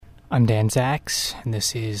I'm Dan Zacks, and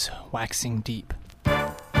this is Waxing Deep. Yo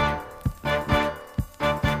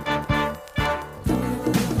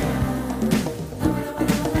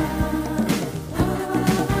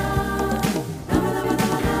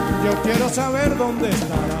quiero saber dónde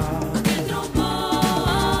estará.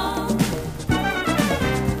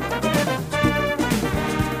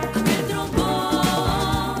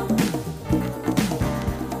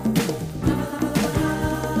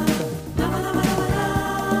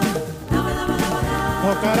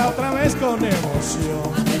 Tocará otra vez con emoción.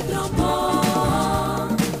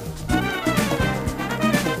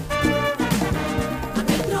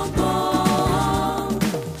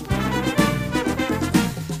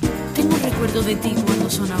 Tengo un recuerdo de ti cuando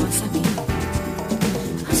sonabas aquí.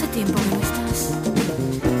 Hace tiempo que no estás.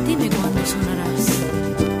 Dime cuándo sonarás.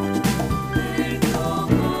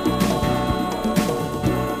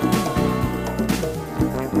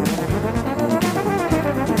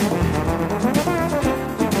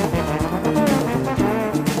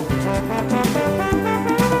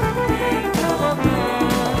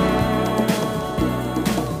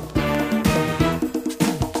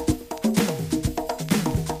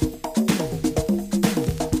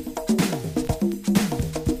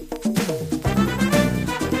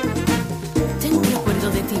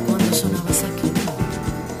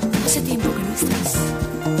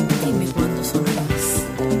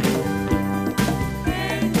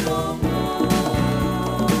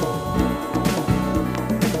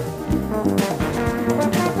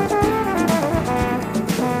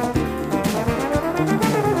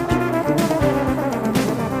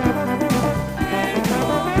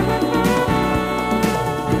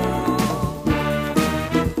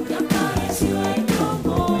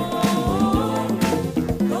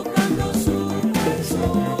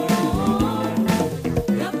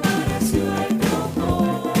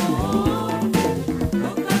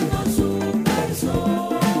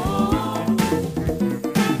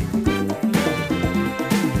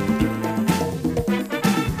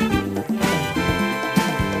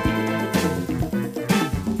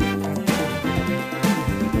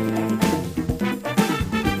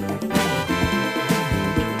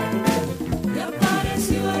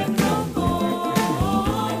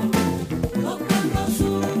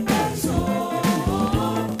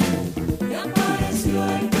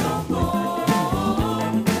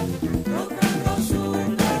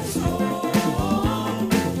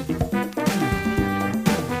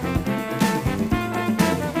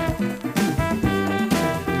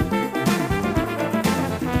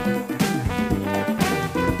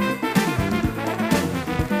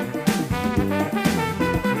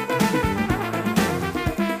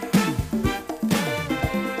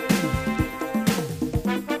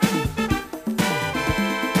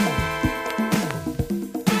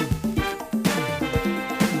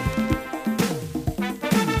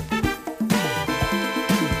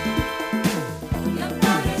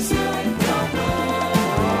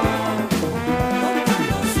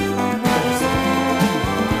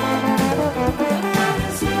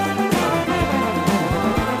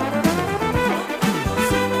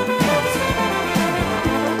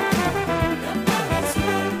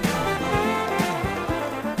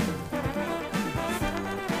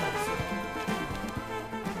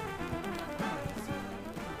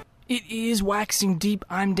 It is Waxing Deep.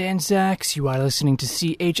 I'm Dan Zacks. You are listening to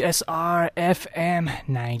CHSR FM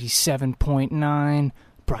 97.9,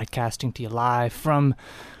 broadcasting to you live from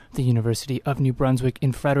the University of New Brunswick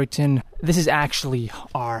in Fredericton. This is actually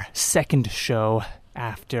our second show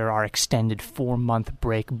after our extended 4-month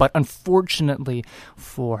break, but unfortunately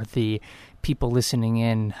for the people listening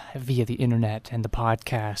in via the internet and the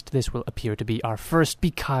podcast, this will appear to be our first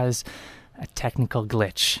because a technical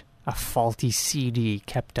glitch, a faulty CD,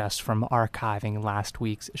 kept us from archiving last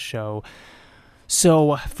week's show.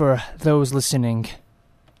 So, for those listening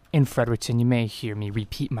in Fredericton, you may hear me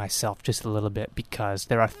repeat myself just a little bit because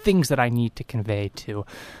there are things that I need to convey to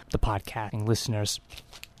the podcasting listeners.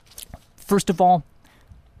 First of all,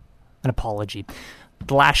 an apology.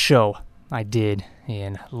 The last show I did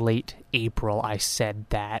in late April, I said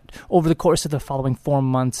that over the course of the following 4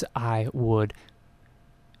 months, I would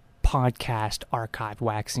podcast archived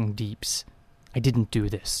Waxing Deeps. I didn't do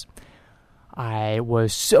this. I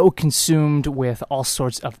was so consumed with all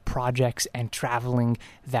sorts of projects and traveling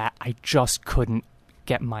that I just couldn't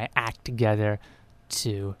get my act together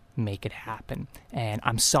to make it happen. And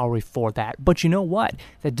I'm sorry for that. But you know what?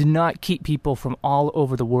 That did not keep people from all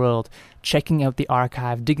over the world checking out the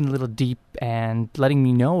archive, digging a little deep, and letting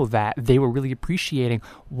me know that they were really appreciating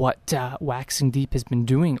what Waxing Deep has been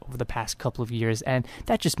doing over the past couple of years. And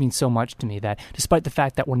that just means so much to me, that despite the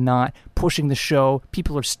fact that we're not pushing the show,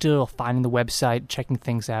 people are still finding the website, checking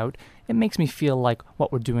things out. It makes me feel like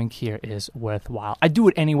what we're doing here is worthwhile. I do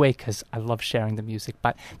it anyway because I love sharing the music,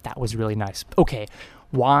 but that was really nice. Okay,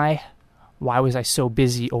 why was I so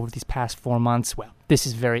busy over these past 4 months? Well, this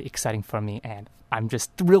is very exciting for me, and I'm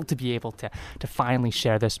just thrilled to be able to finally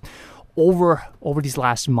share this. Over these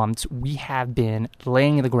last months, we have been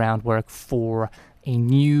laying the groundwork for a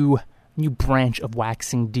new branch of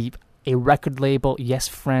Waxing Deep, a record label. Yes,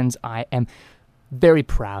 friends, I am very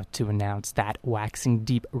proud to announce that Waxing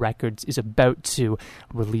Deep Records is about to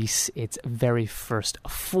release its very first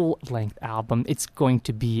full-length album. It's going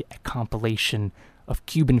to be a compilation of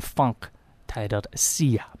Cuban funk titled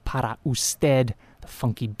Si Para Usted, the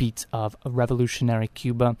funky beats of revolutionary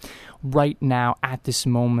Cuba. Right now, at this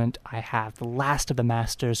moment, I have the last of the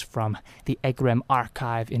masters from the EGREM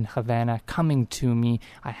archive in Havana coming to me.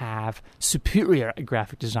 I have superior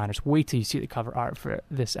graphic designers. Wait till you see the cover art for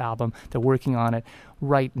this album. They're working on it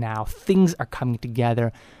right now. Things are coming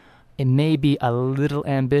together. It may be a little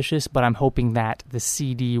ambitious, but I'm hoping that the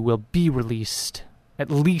CD will be released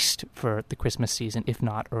at least for the Christmas season, if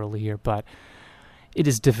not earlier. But it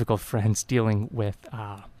is difficult, friends, dealing with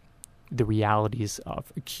the realities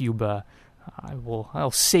of Cuba. I'll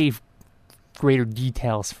save greater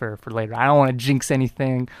details for later. I don't want to jinx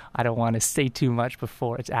anything. I don't want to say too much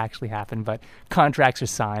before it's actually happened, but contracts are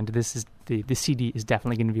signed. This is the CD is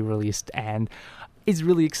definitely going to be released, and it's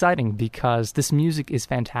really exciting because this music is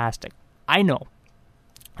fantastic. I know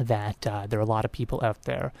that there are a lot of people out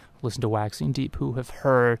there who listen to Waxing Deep who have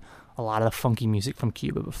heard a lot of the funky music from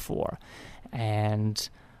Cuba before. And,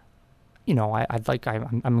 you know,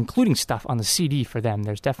 I'm including stuff on the CD for them.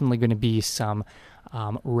 There's definitely going to be some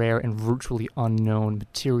rare and virtually unknown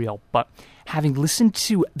material. But having listened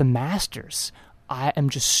to the masters, I am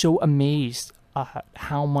just so amazed at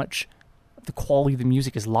how much the quality of the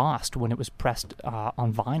music is lost when it was pressed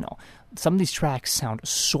on vinyl. Some of these tracks sound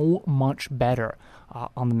so much better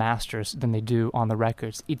on the masters than they do on the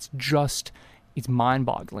records. It's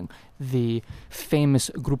mind-boggling. The famous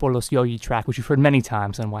Grupo Los Yoyi track, which you've heard many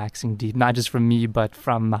times on Waxing Deep, not just from me, but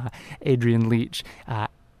from Adrian Leach,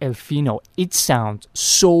 El Fino, it sounds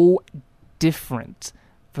so different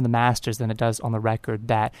from the masters than it does on the record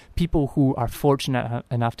that people who are fortunate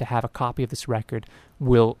enough to have a copy of this record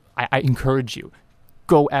will, I encourage you,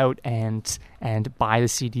 go out and buy the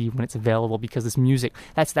CD when it's available, because this music,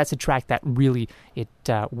 that's a track that really, it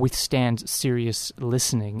withstands serious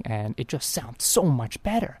listening, and it just sounds so much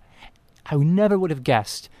better. I never would have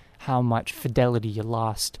guessed how much fidelity you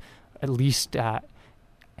lost, at least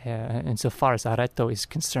insofar as Areto is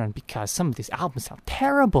concerned, because some of these albums sound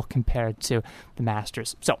terrible compared to the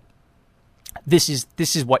masters. So this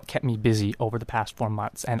is what kept me busy over the past 4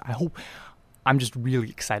 months, and I'm just really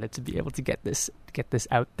excited to be able to get this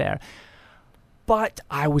out there. But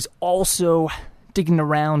I was also digging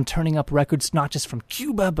around, turning up records not just from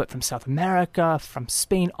Cuba, but from South America, from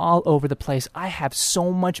Spain, all over the place. I have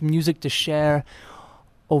so much music to share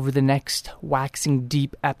over the next Waxing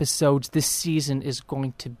Deep episodes. This season is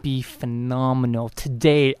going to be phenomenal.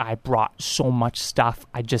 Today I brought so much stuff.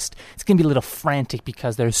 It's going to be a little frantic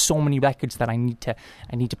because there's so many records that I need to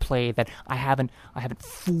play that I haven't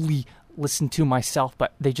fully listened to myself,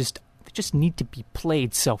 but they just need to be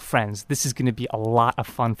played. So friends, this is going to be a lot of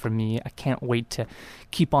fun for me. I can't wait to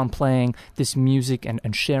keep on playing this music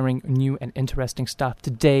and sharing new and interesting stuff.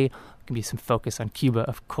 Today going to be some focus on Cuba,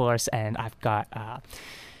 of course, and I've got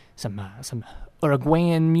some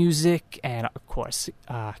Uruguayan music and of course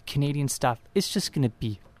Canadian stuff. It's just going to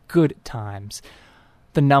be good times.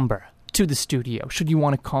 The number to the studio, should you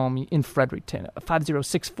want to call me in Fredericton,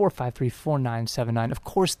 506-453-4979. Of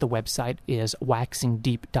course, the website is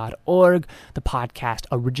waxingdeep.org. The podcast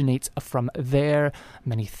originates from there.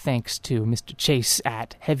 Many thanks to Mr. Chase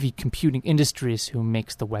at Heavy Computing Industries, who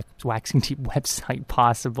makes the Waxing Deep website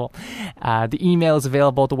possible. The email is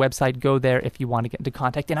available at the website. Go there if you want to get into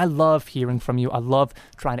contact. And I love hearing from you. I love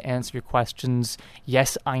trying to answer your questions.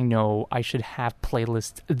 Yes, I know I should have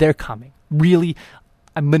playlists. They're coming. Really,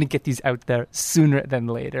 I'm going to get these out there sooner than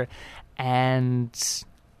later. And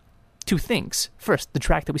two things. First, the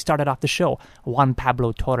track that we started off the show, Juan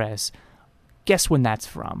Pablo Torres. Guess when that's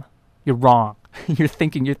from? You're wrong. You're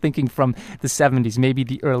thinking from the 70s, maybe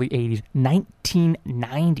the early 80s.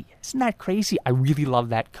 1990. Isn't that crazy? I really love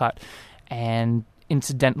that cut. And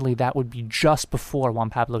Incidentally, that would be just before Juan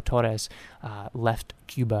Pablo Torres left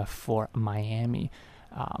Cuba for Miami.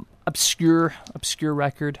 Obscure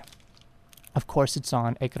record. Of course, it's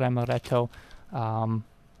on Egre Moreto.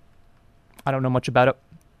 I don't know much about it,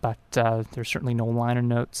 but there's certainly no liner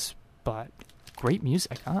notes, but great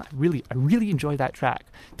music. I really enjoy that track.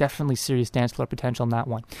 Definitely serious dance floor potential in that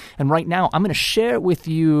one. And right now, I'm going to share with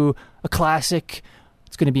you a classic.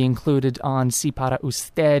 It's going to be included on Si Para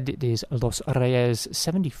Usted. It is Los Reyes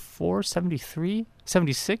 74, 73,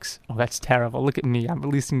 76. Oh, that's terrible. Look at me. I'm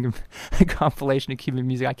releasing a compilation of Cuban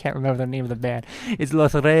music. I can't remember the name of the band. It's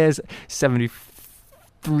Los Reyes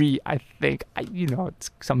 73, I think.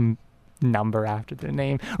 It's some number after the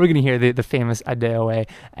name. We're going to hear the famous Adeoe,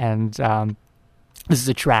 and this is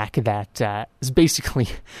a track that is basically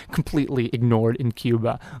completely ignored in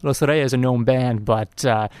Cuba. Los Reyes is a known band, but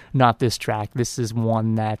not this track. This is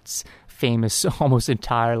one that's famous almost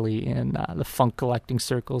entirely in the funk collecting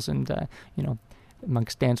circles and,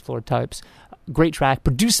 amongst dance floor types. Great track,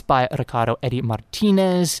 produced by Ricardo Eddie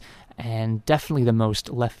Martinez, and definitely the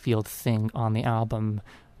most left field thing on the album.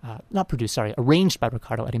 Arranged by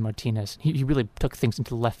Ricardo Eddie Martinez. He really took things into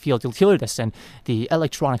the left field. You'll hear this, and the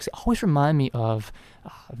electronics always remind me of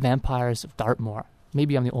Vampires of Dartmoor.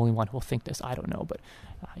 Maybe I'm the only one who will think this. I don't know, but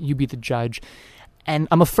you be the judge. And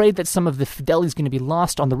I'm afraid that some of the fidelity is going to be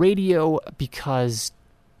lost on the radio because,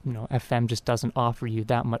 FM just doesn't offer you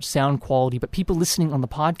that much sound quality. But people listening on the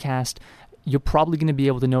podcast, you're probably going to be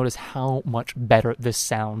able to notice how much better this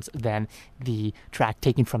sounds than the track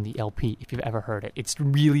taken from the LP, if you've ever heard it. It's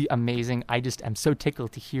really amazing. I just am so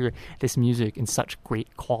tickled to hear this music in such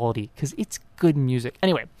great quality, because it's good music.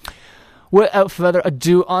 Anyway, without further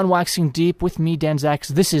ado, on Waxing Deep with me, Dan Zacks,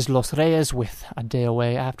 this is Los Reyes with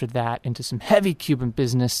Adeoe. After that, into some heavy Cuban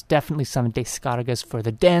business, definitely some descargas for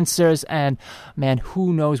the dancers, and man,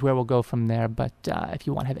 who knows where we'll go from there. But if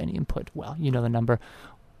you want to have any input, well, you know the number.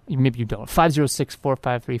 Maybe you don't.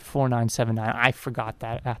 506-453-4979. I forgot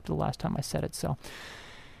that after the last time I said it. So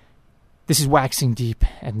this is Waxing Deep,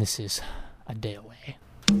 and this is Adeoe.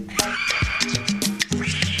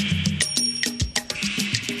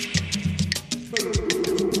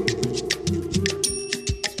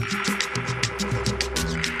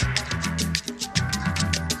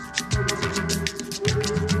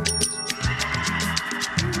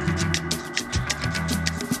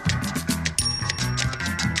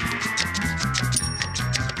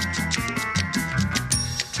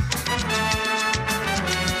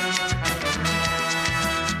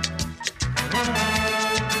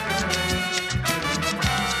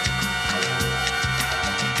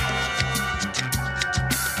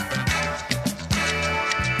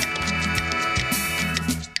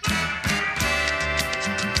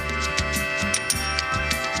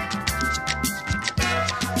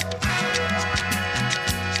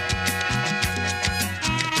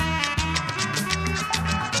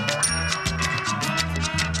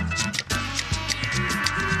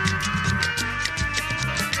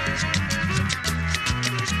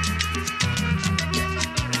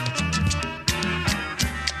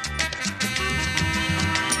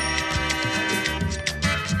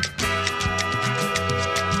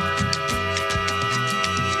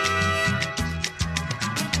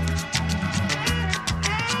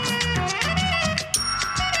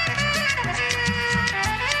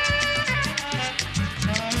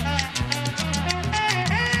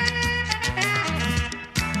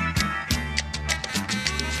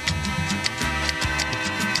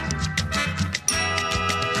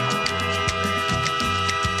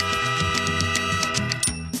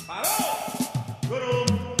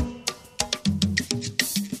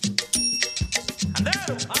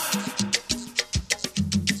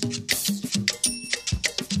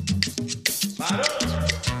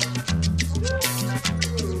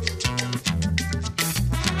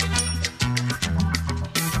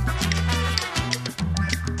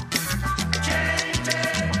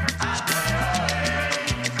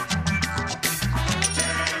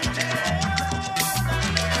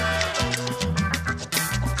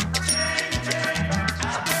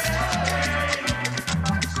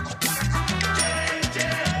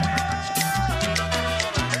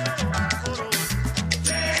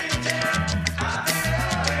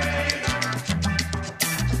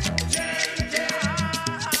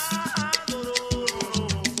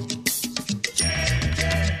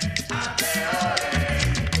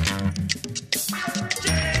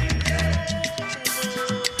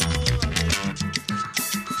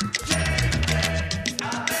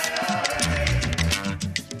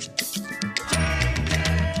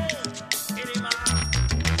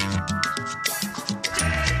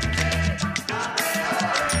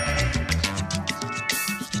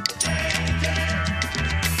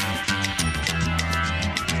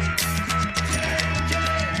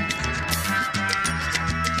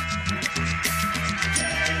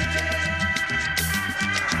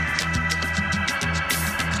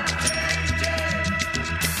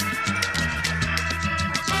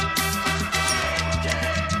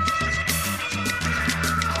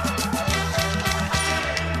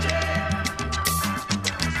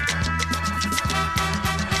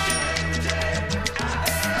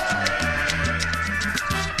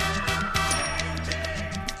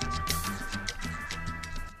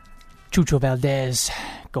 Chucho Valdez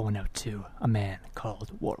going out to a man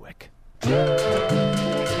called Warwick.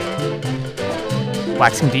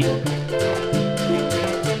 Waxing deep.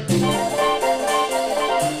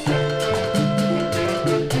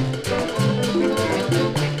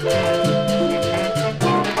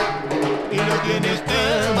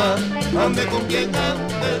 Ande con quien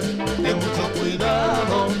andes, ten mucho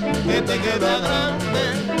cuidado, que te queda grande.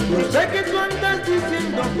 Yo sé que tú andas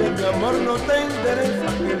diciendo que mi amor no te interesa,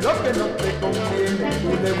 que lo que no te conviene,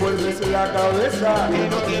 tú le vuelves la cabeza. Y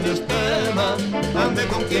no tienes tema, ande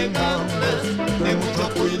con quien andes, ten mucho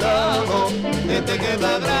cuidado, que te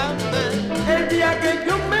queda grande. El día que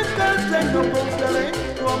yo me case no confiaré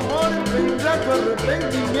en tu amor, vendrá tu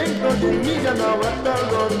arrepentimiento y en mí ya no habrá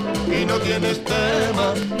calor. Y no tienes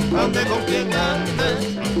tema, ande con quien andes,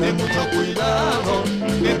 ten mucho cuidado,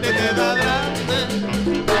 que te queda grande.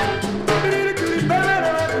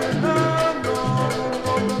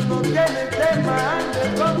 No tienes tema, ande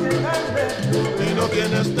con quien andes. Y no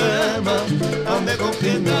tienes tema, ande con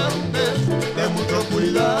quien andes, ten mucho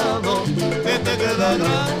cuidado, que te queda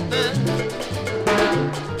grande.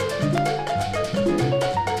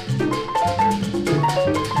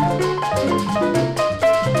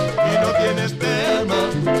 Y no tienes tema,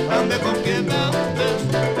 ande con quien andes,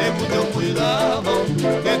 ten mucho cuidado,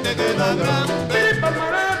 que te queda grande.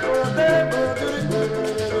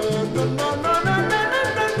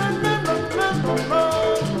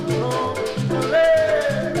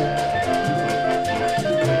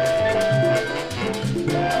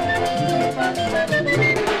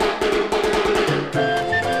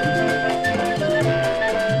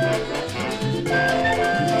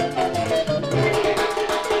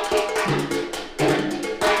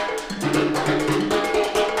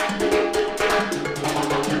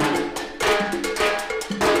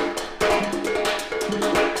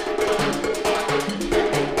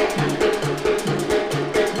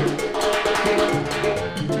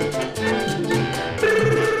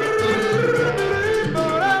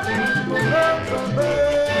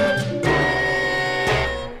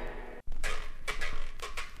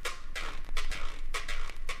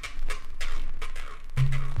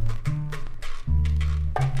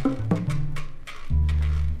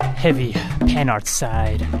 Heavy pan art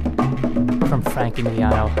side from Frank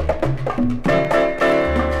Emiliano.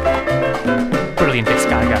 Brilliant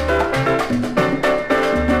descarga.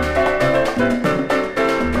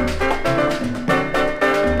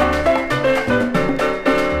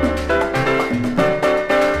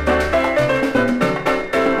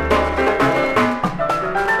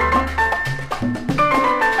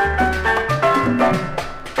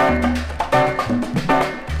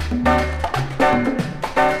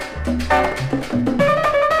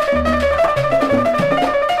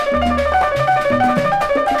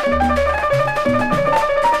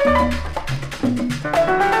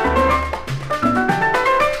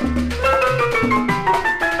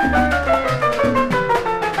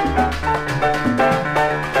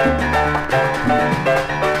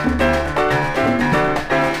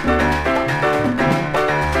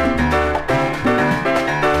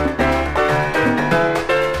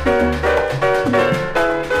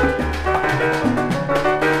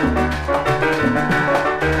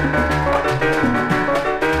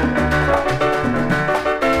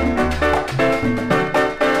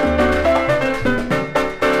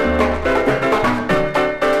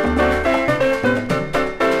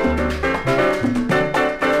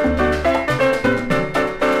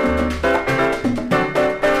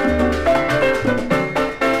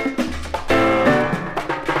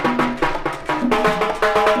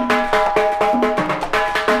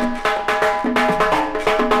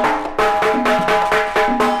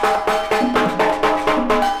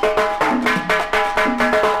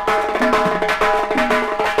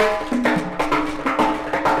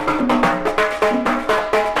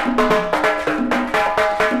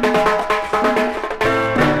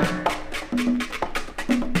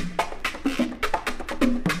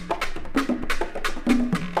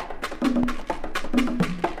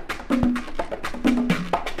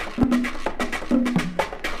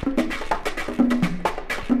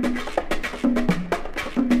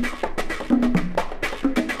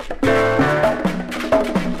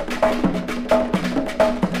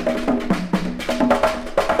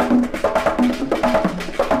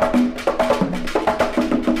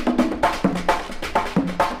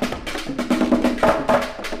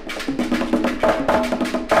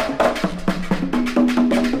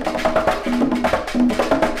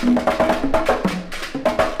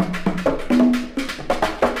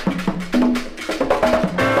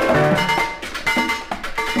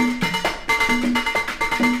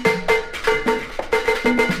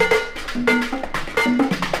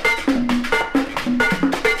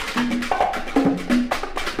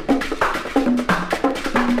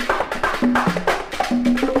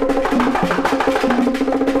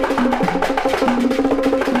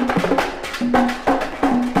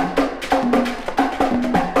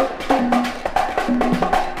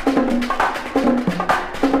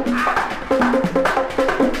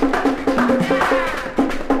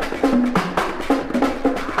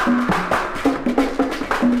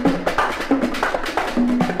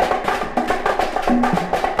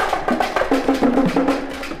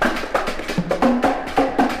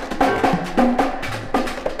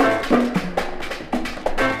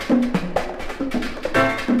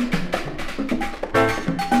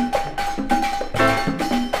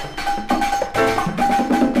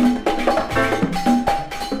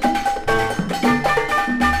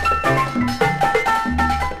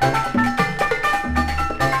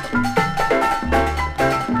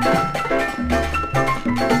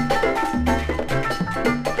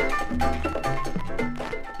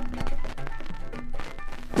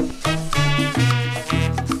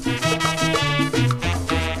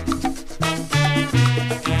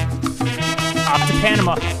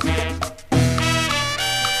 Panama.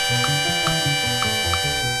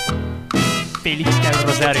 Felix del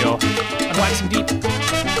Rosario, on Waxing Deep.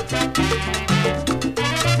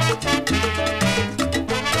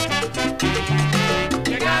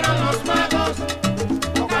 Llegaron los magos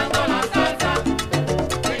tocando la salsa.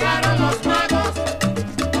 Llegaron los magos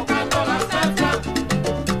tocando la salsa.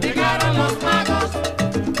 Llegaron los magos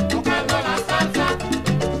tocando la salsa.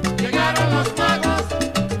 Llegaron los magos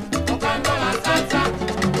tocando la salsa.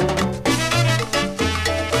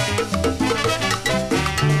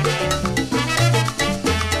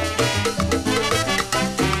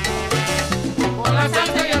 Con la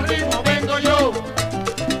salsa y el ritmo vengo yo.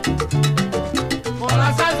 Con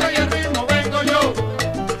la salsa y el ritmo vengo yo.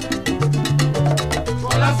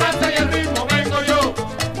 Con la salsa y el ritmo vengo yo.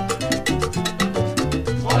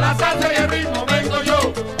 Con la salsa y el ritmo vengo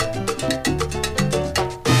yo.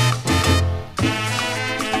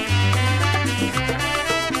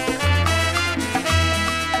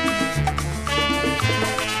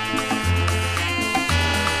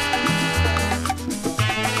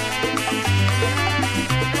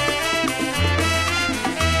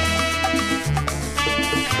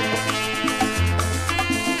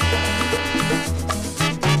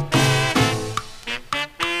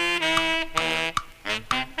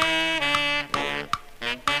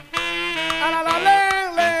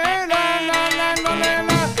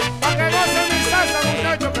 Pa' que goce mi salsa,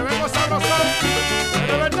 muchachos, que vengo sabrosón.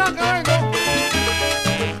 De verdad que vengo.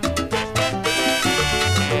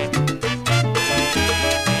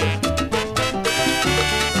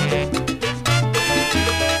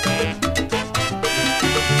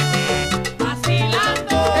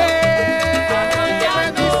 Vacilando, Me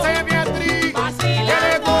dice Beatriz que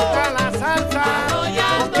le gusta la salsa.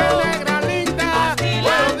 Porque negra linda,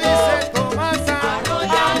 lo dice Tomasa.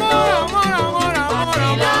 Amor, amor, amor, amor,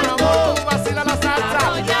 amor, amor, tú vacila la salsa.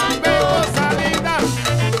 Ve cosa linda.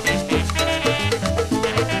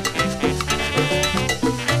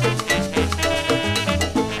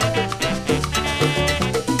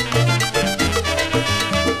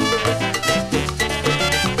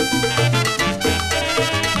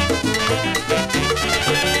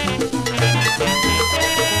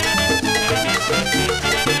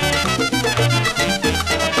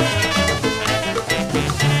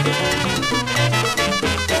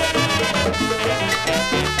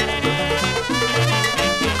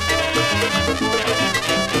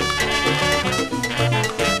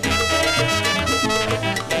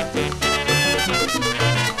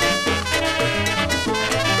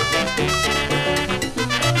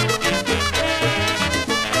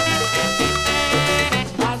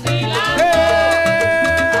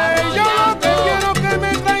 Yo lo que quiero que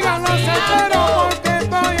me traigan los salseros porque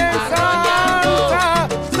estoy en salsa.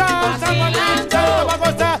 Salsa pa'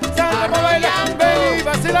 gozar, salsa pa' bailar. Ven y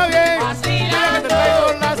vacila bien. Mira que te traigo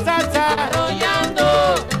la salsa.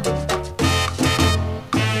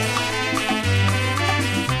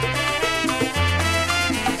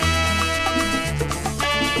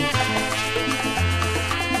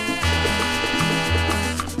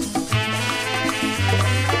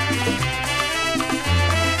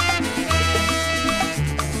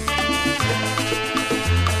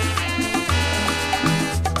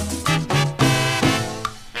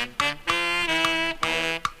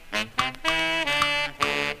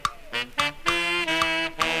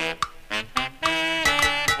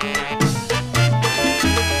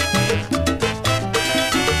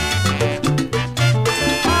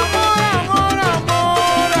 Amor, amor,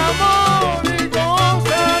 amor, amor, y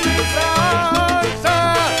goza mi salsa.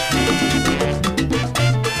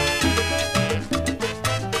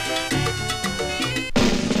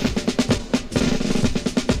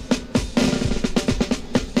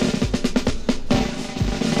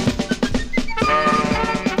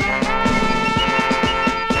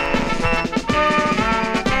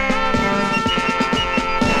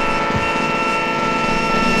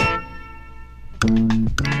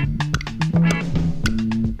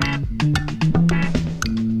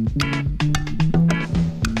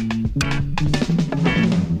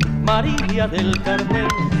 María del Carmen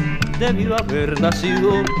debió haber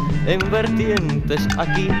nacido en Vertientes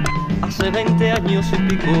aquí hace 20 años y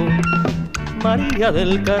pico. María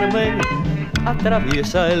del Carmen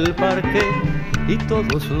atraviesa el parque y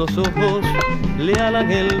todos los ojos le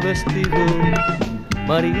alan el vestido.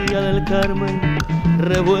 María del Carmen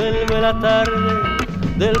revuelve la tarde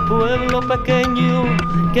del pueblo pequeño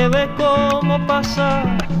que ve cómo pasa.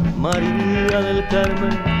 María del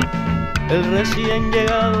Carmen, el recién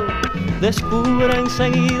llegado, descubre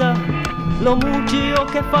enseguida lo mucho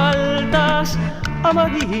que faltas a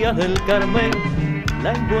María del Carmen.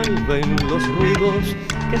 la envuelven los ruidos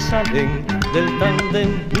que salen del tándem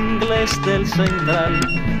inglés del Central.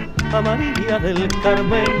 A María del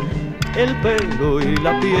Carmen el pelo y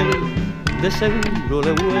la piel de seguro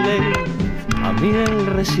le huelen a miel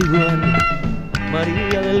residual.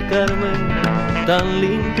 María del Carmen, tan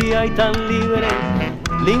limpia y tan libre,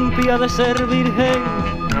 limpia de ser virgen,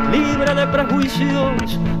 libre de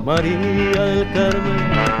prejuicios. María del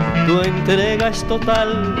Carmen, tu entrega es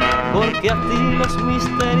total, porque a ti los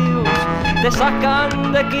misterios te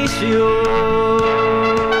sacan de quicio.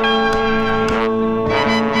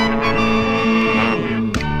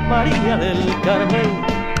 María del Carmen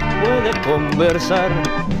puede conversar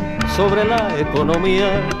sobre la economía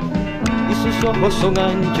y sus ojos son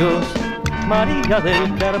anchos. María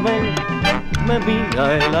del Carmen me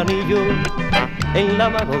mira el anillo en la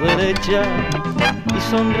mano derecha y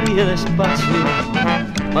sonríe despacio.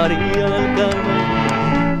 María del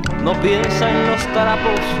Carmen no piensa en los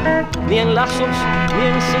trapos, ni en lazos, ni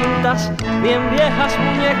en cintas, ni en viejas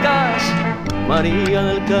muñecas. María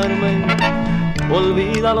del Carmen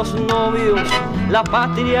olvida a los novios, la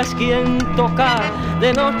patria es quien toca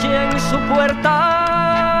de noche en su puerta.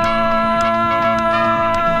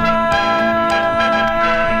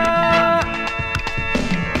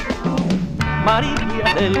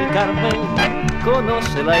 María del Carmen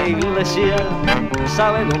conoce la iglesia,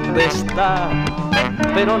 sabe dónde está,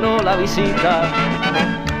 pero no la visita.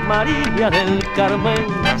 María del Carmen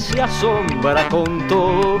se asombra con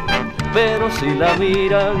todo, pero si la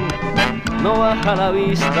miran no baja la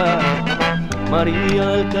vista. María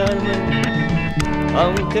del Carmen,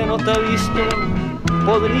 aunque no te he visto,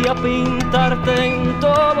 podría pintarte en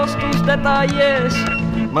todos tus detalles.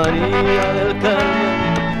 María del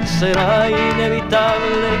Carmen, será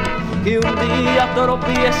inevitable que un día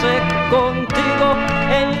tropiece contigo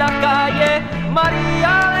en la calle.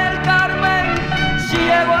 María del Carmen, si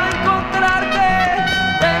llego a encontrarte,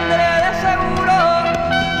 tendré de seguro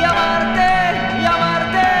que amarte y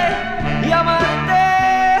amarte y amarte,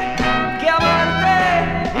 que amarte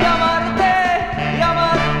y amarte y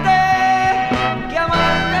amarte, que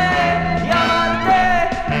amarte y amarte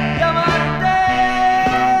y amarte.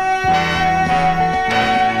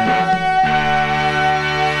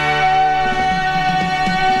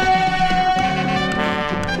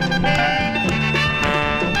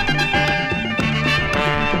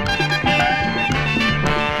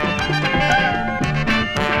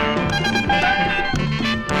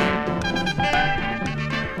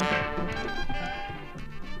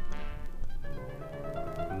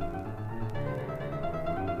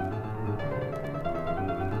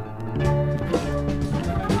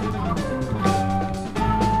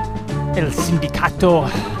 El Sindicato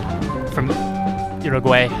from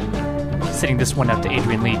Uruguay, sending this one out to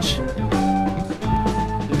Adrian Leach.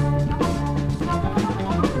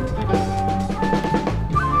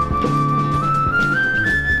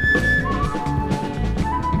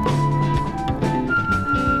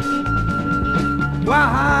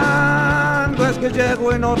 Cuando es que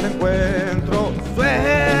llego y no te encuentro,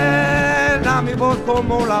 suena mi voz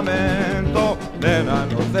como lamento. Nena,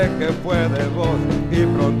 no sé qué fue de vos y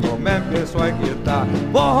pronto me empiezo a inquietar,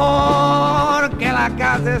 porque la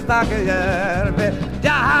casa está que hierve,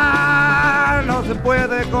 ya no se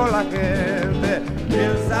puede con la gente.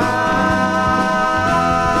 Piensa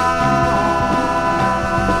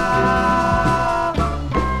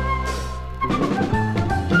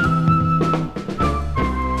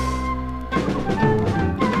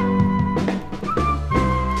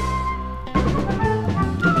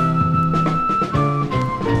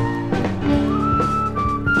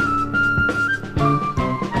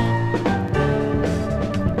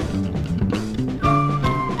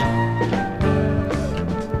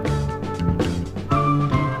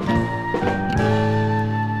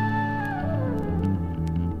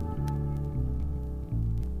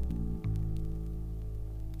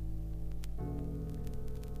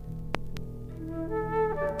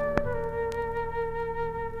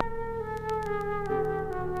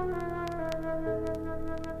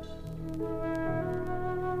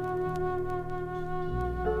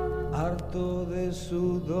harto de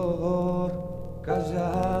sudor,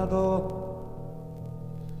 callado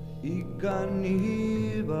y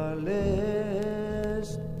caníbales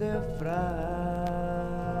de frac.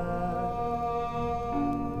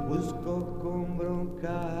 Busco con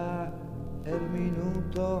bronca el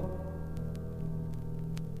minuto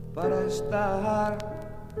para estar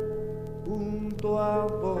junto a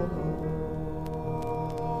vos.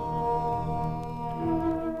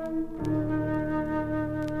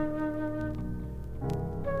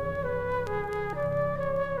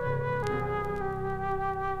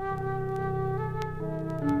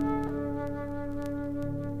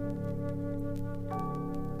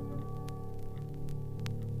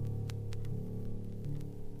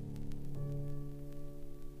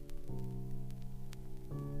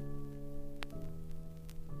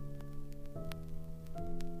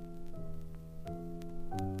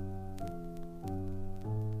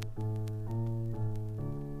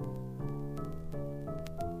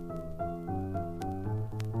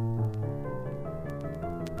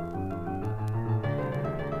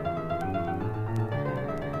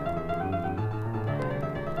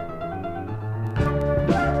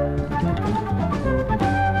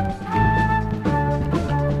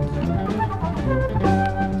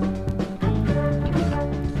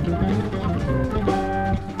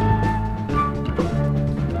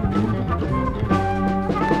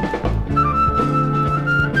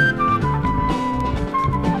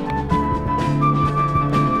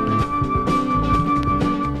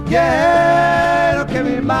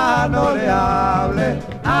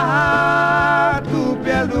 a tu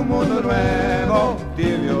piel de un mundo nuevo,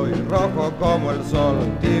 tibio y rojo como el sol,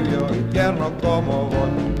 tibio y tierno como vos.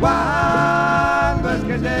 Cuando es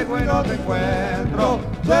que llego y no te encuentro,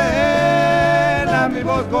 suena mi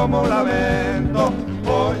voz como un lamento.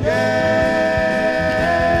 Oye,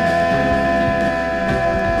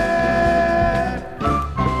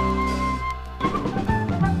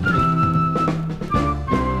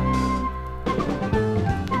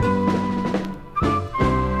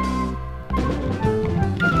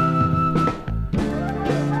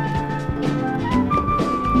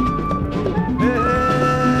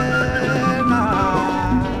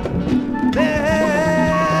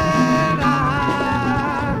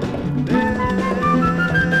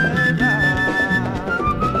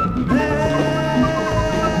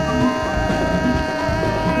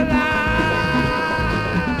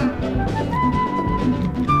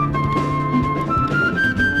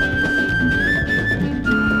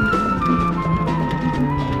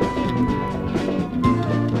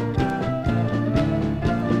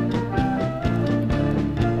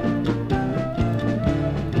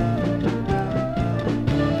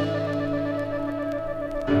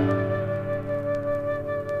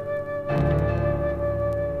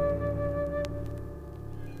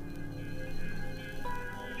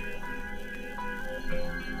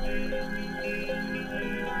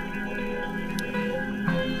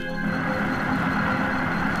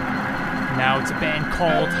 Now it's a band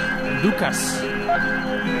called Lucas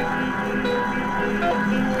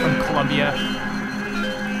from Colombia.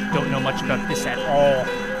 Don't know much about this at all,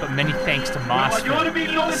 but many thanks to Moss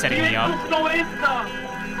for setting me up.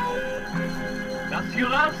 La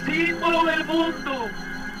ciudad símbolo del mundo,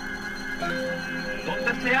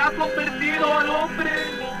 donde se ha convertido al hombre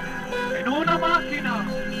en una máquina,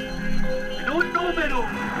 en un número.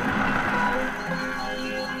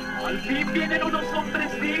 Al fin vienen unos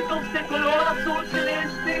hombrecitos de color azul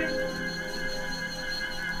celeste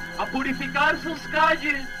a purificar sus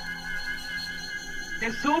calles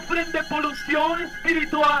que sufren de polución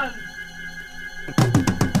espiritual.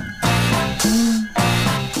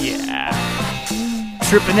 Yeah.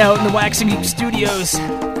 Tripping out in the Waxing Geek Studios.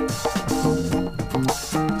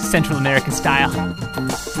 Central American style.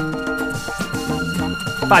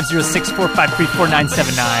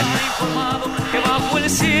 506-453-4979. Que bajo el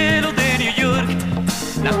cielo de New York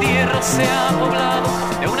la tierra se ha poblado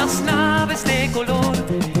de unas naves de color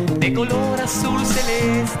azul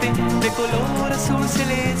celeste, de color azul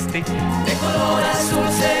celeste, de color azul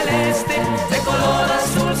celeste, de color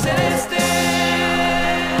azul celeste.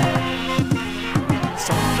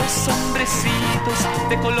 Son los hombrecitos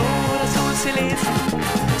de color azul celeste,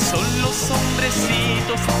 son los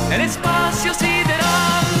hombrecitos del espacio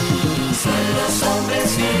sideral. Son los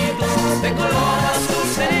hombrecitos de color azul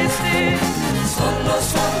celeste, son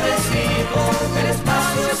los hombrecitos del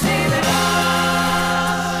espacio sideral.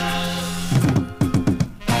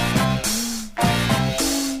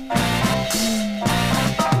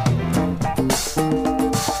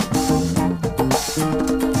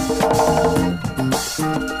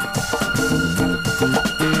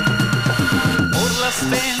 Por las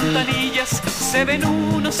ventanillas se ven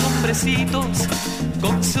unos hombrecitos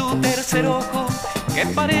con su tercer ojo que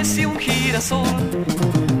parece un girasol.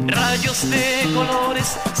 Rayos de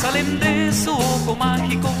colores salen de su ojo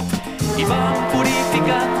mágico y van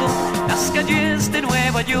purificando las calles de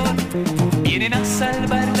Nueva York. Vienen a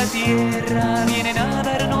salvar la tierra, vienen a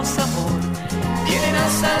darnos amor. Vienen a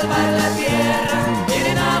salvar la tierra,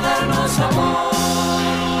 vienen a darnos amor.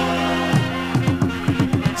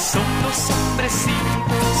 Son los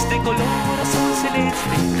hombrecitos de color azul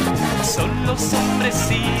celeste, son los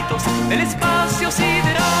hombrecitos del espacio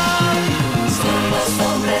sideral. Son los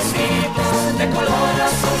hombrecitos de color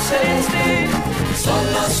azul celeste, son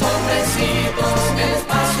los hombrecitos del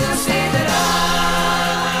espacio sideral.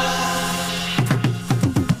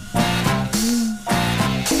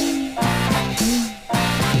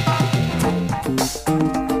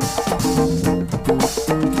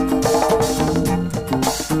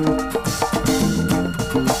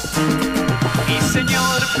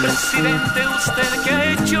 Presidente, ¿usted qué ha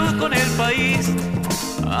hecho con el país?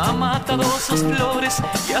 Ha matado sus flores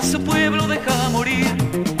y a su pueblo deja morir.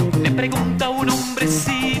 Le pregunta un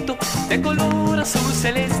hombrecito de color azul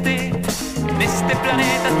celeste. En este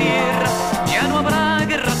planeta Tierra ya no habrá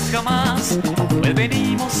guerras jamás, pues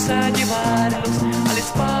venimos a llevarlos al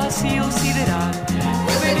espacio sideral.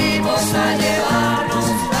 Pues venimos a llevarnos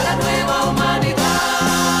a la nueva humanidad.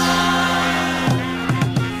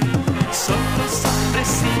 Son los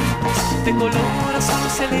hombrecitos de color azul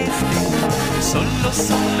celeste, son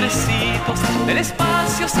los hombrecitos del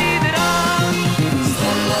espacio sideral.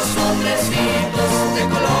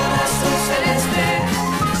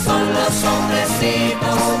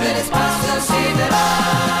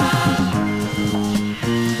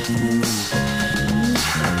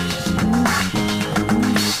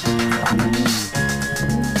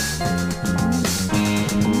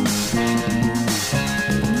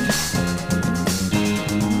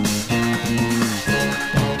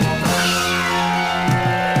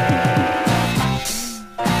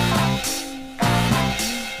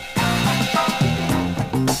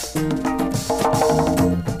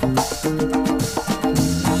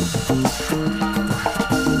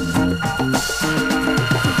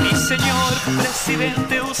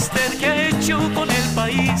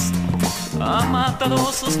 Ha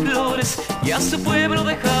matado sus flores y a su pueblo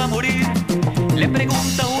deja morir. Le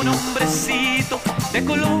pregunta un hombrecito de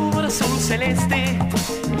color azul celeste: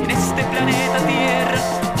 en este planeta Tierra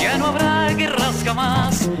ya no habrá guerras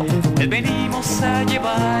jamás. Pues venimos a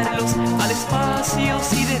llevarlos al espacio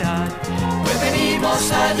sideral. Pues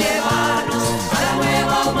venimos a llevarlos a la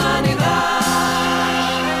nueva humanidad.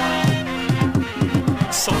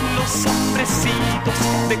 Son los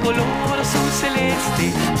hombrecitos de color azul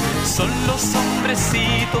celeste, son los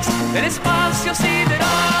hombrecitos del espacio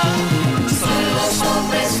sideral. Son los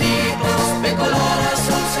hombrecitos de color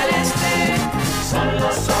azul celeste, son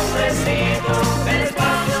los hombrecitos del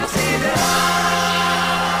espacio sideral.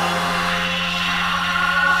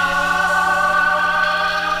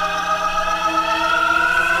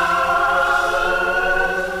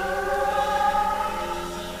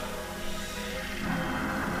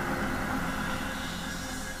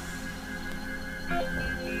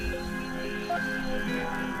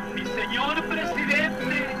 Señor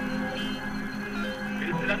presidente,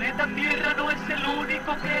 el planeta Tierra no es el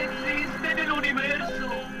único que existe en el universo.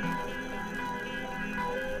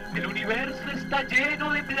 El universo está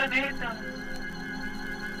lleno de planetas.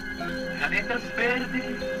 Planetas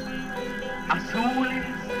verdes, azules,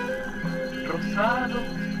 rosados.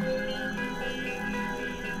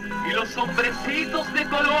 Y los hombrecitos de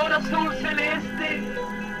color azul celeste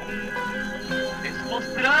les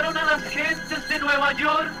mostraron a las gentes de Nueva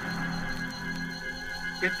York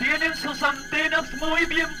que tienen sus antenas muy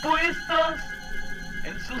bien puestas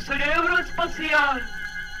en su cerebro espacial.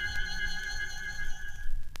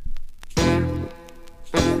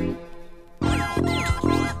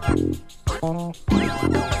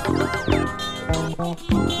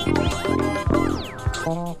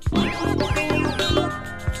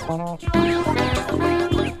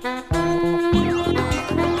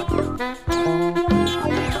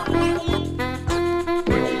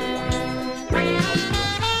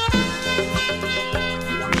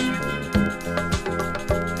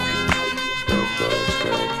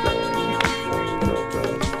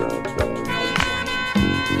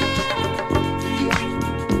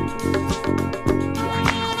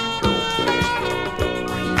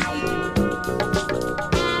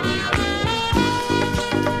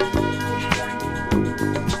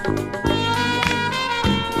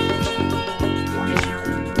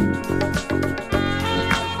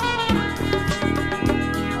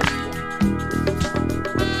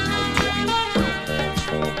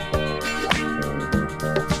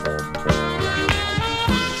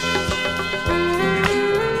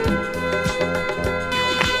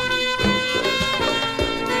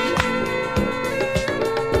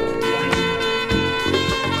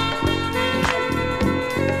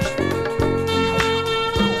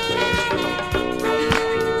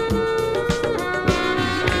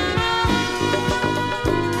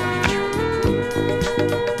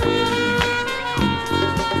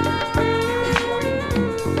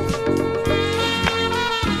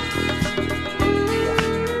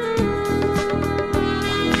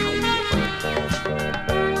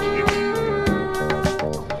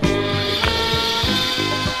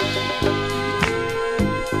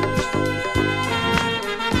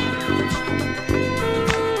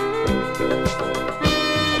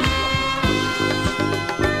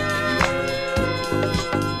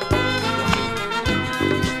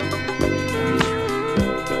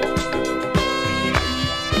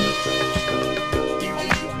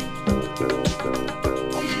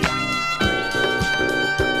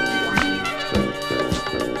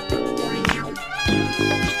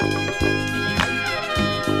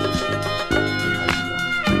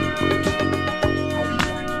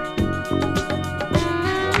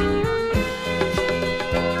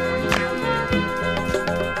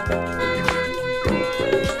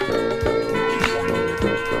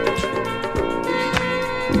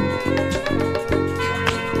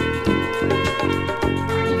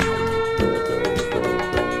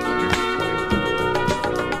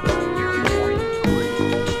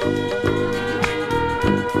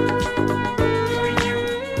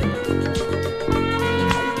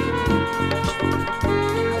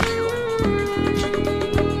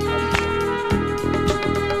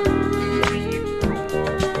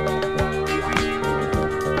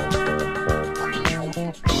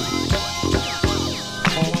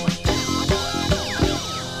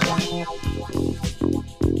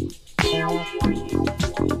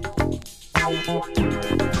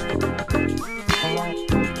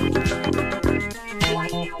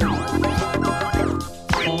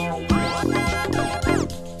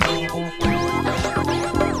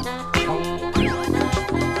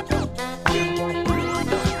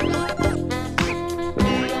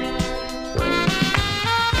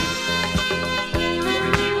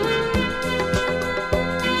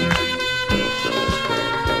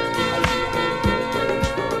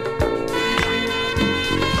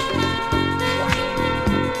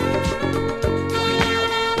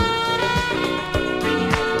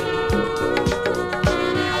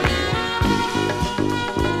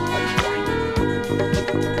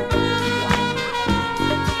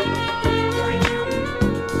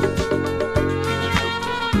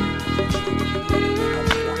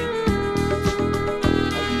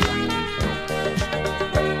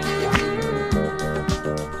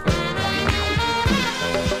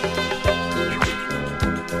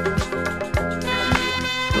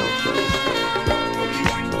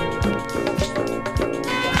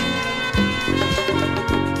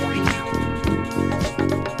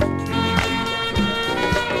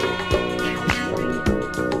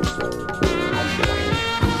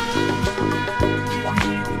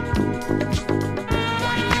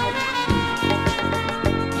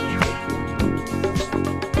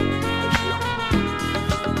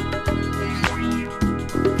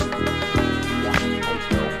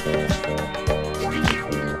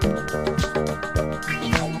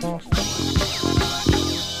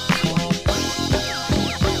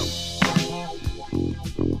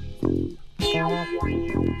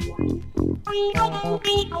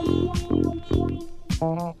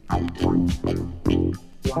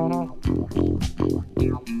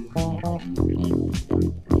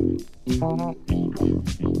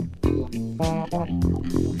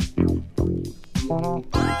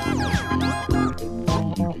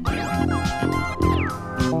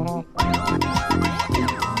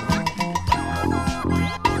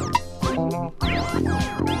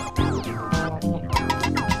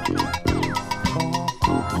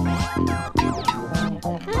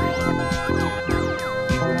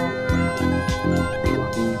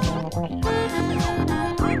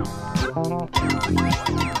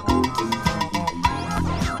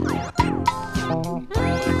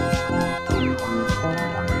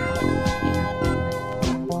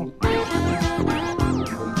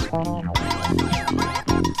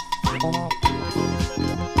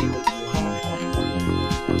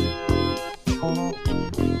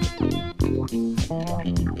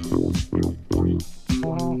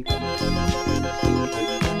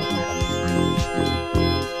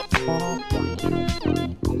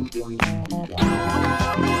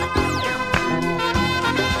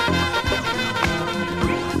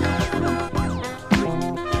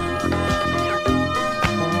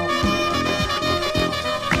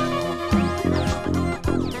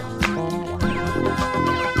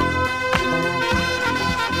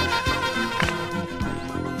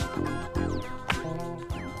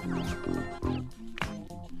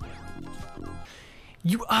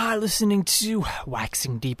 You are listening to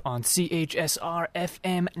Waxing Deep on CHSR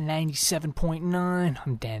FM 97.9.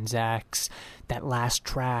 I'm Dan Zacks. That last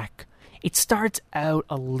track, it starts out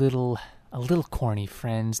a little corny,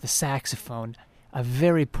 friends. The saxophone, a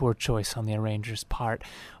very poor choice on the arranger's part,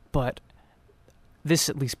 but this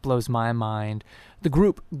at least blows my mind. The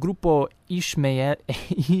Grupo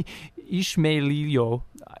Ismaelillo,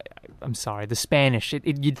 I'm sorry, the Spanish.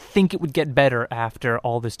 You'd think it would get better after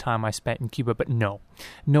all this time I spent in Cuba, but no,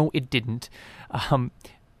 it didn't.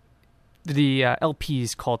 The LP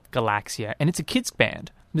is called Galaxia, and it's a kids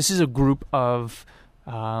band. This is a group of,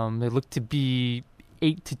 they look to be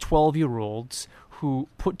 8 to 12-year-olds who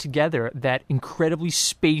put together that incredibly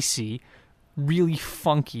spacey, really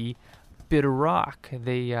funky bit of rock.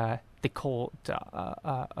 They call it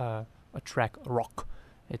a track rock.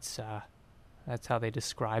 It's that's how they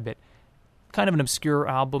describe it. Kind of an obscure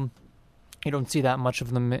album. You don't see that much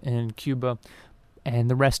of them in Cuba,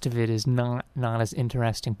 and the rest of it is not as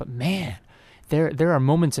interesting. But man, there are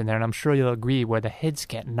moments in there, and I'm sure you'll agree, where the heads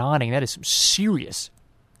get nodding. That is some serious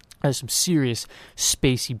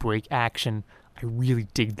spacey break action. I really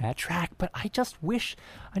dig that track, but I just wish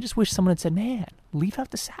someone had said, "Man, leave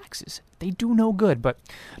out the saxes. They do no good." But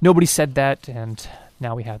nobody said that, and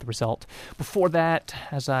now we have the result. Before that,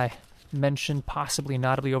 as I mentioned, possibly and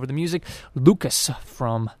audibly over the music, Lucas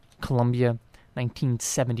from Colombia,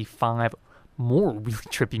 1975. More really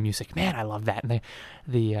trippy music. Man, I love that. And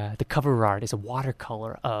the cover art is a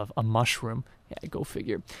watercolor of a mushroom. Yeah, go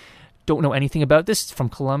figure. Don't know anything about this. It's from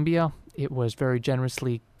Colombia. It was very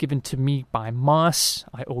generously given to me by Moss.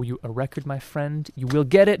 I owe you a record, my friend. You will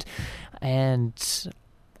get it. And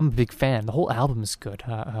I'm a big fan. The whole album is good.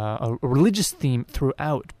 A religious theme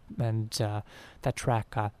throughout. And that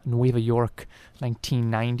track, Nueva York,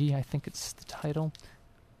 1990, I think it's the title.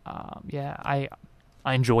 Yeah, I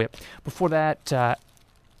enjoy it. Before that,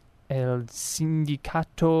 El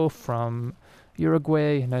Sindicato from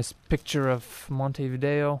Uruguay. A nice picture of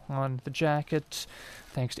Montevideo on the jacket.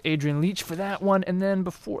 Thanks to Adrian Leach for that one. And then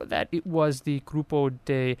before that, it was the Grupo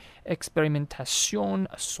de Experimentación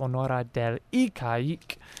Sonora del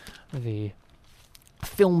Icaic, the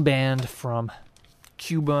film band from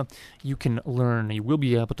Cuba. You will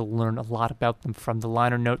be able to learn a lot about them from the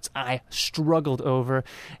liner notes I struggled over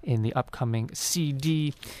in the upcoming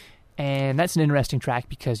CD. And that's an interesting track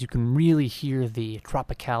because you can really hear the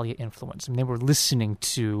Tropicalia influence. I mean, they were listening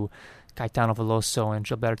to Caetano Veloso and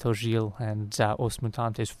Gilberto Gil and Os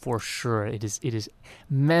Mutantes for sure. It is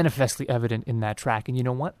manifestly evident in that track. And you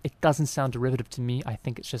know what? It doesn't sound derivative to me. I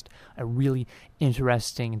think it's just a really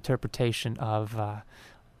interesting interpretation of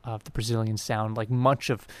the Brazilian sound, like much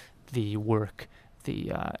of the work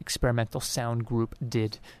the experimental sound group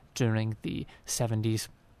did during the 70s.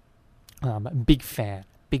 Big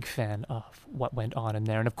fan of what went on in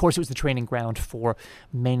there. And of course, it was the training ground for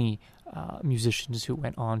many musicians who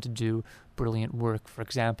went on to do brilliant work. For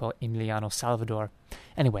example, Emiliano Salvador.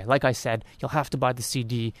 Anyway, like I said, you'll have to buy the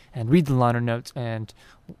CD and read the liner notes and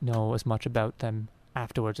know as much about them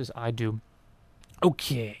afterwards as I do.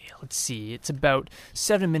 Okay, let's see. It's about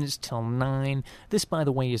 7 minutes till 9. This, by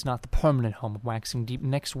the way, is not the permanent home of Waxing Deep.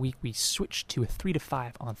 Next week, we switch to 3 to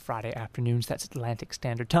 5 on Friday afternoons. That's Atlantic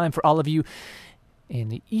Standard Time for all of you in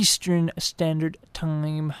the Eastern Standard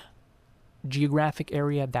Time geographic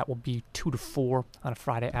area. That will be 2 to 4 on a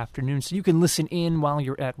Friday afternoon, so you can listen in while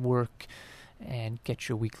you're at work and get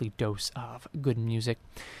your weekly dose of good music.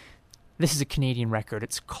 This is a Canadian record.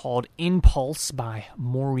 It's called Impulse by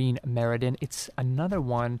Maureen Meriden. It's another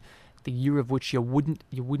one, the year of which you wouldn't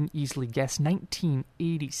easily guess,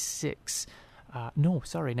 1986.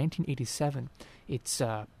 1987. It's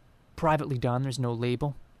privately done. There's no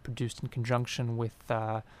label. Produced in conjunction with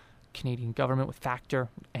Canadian government, with Factor,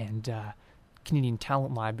 and Canadian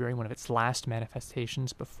Talent Library, one of its last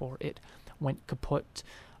manifestations before it went kaput.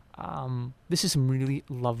 This is some really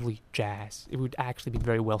lovely jazz. It would actually be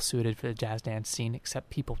very well suited for the jazz dance scene, except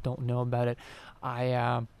people don't know about it.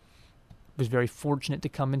 I was very fortunate to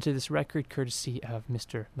come into this record courtesy of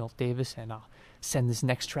Mr. Milt Davis, and I'll send this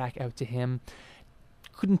next track out to him.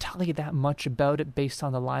 Couldn't tell you that much about it based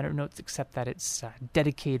on the liner notes, except that it's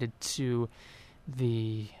dedicated to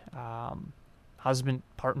the husband,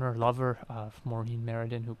 partner, lover of Maureen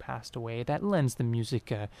Meriden, who passed away. That lends the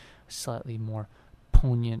music a slightly more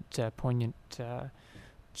poignant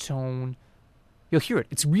tone. You'll hear it.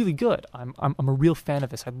 It's really good. I'm a real fan of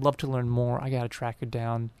this. I'd love to learn more. I gotta track it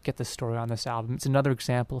down, get the story on this album. It's another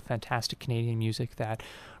example of fantastic Canadian music that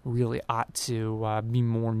really ought to be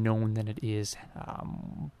more known than it is.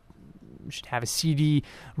 Should have a CD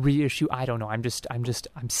reissue. I don't know. I'm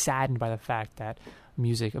saddened by the fact that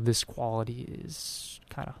music of this quality is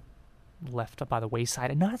kind of left up by the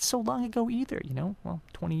wayside, and not so long ago either,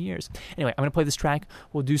 20 years. Anyway, I'm going to play this track.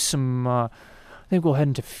 We'll do some, I think we'll head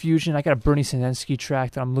into fusion. I got a Bernie Sandensky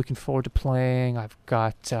track that I'm looking forward to playing. I've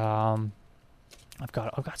got so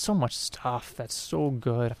much stuff that's so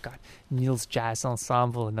good. I've got Neil's Jazz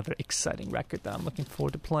Ensemble, another exciting record that I'm looking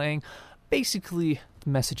forward to playing. Basically, the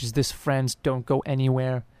message is this, friends, don't go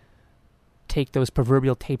anywhere. Take those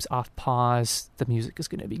proverbial tapes off pause. The music is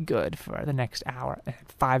going to be good for the next hour and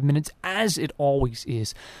 5 minutes, as it always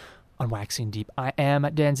is on Waxing Deep. I am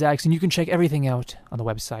Dan Zacks, and you can check everything out on the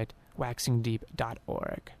website,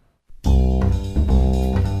 waxingdeep.org.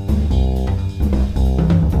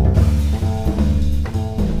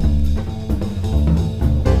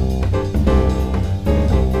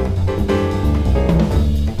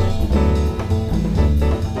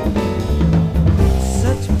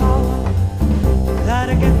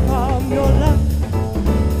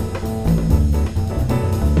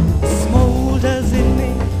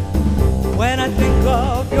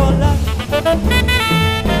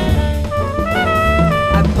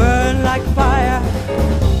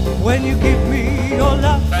 When you give me your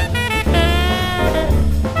love, the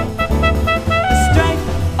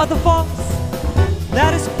strength of the force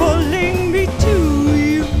that is pulling me to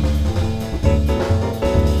you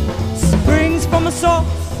springs from a source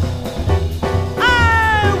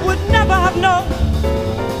I would never have known.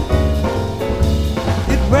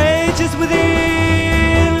 It rages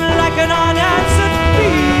within like an unanswered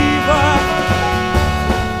fever.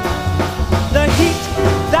 The heat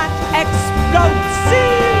that explodes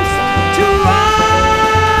seems to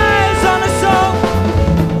rise on us all.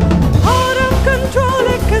 Out of control,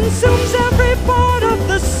 it consumes every part of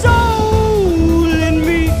the soul in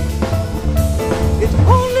me. It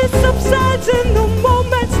only subsides in the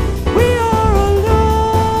moments we are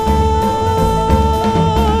alone.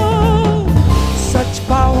 Such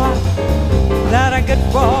power that I get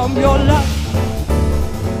from your love.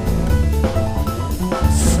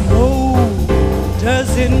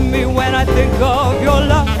 Smolders in me when I think of your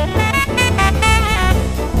love.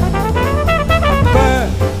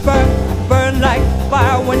 Burn like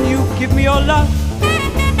fire when you give me your love.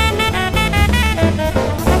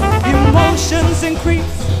 Emotions increase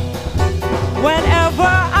whenever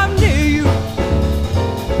I'm near you.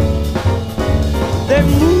 They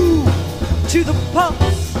move to the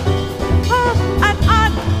pulse of an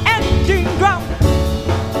unending drum.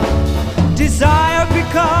 Desire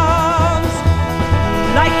becomes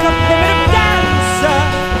like a primitive dancer,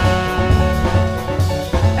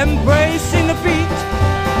 embracing the beat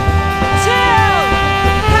till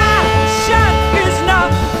passion is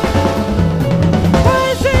numb.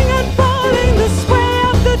 Rising and falling, the sway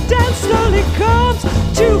of the dance slowly comes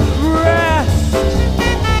to rest.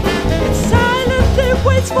 It silently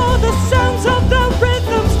waits for the sounds of the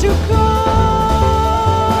rhythm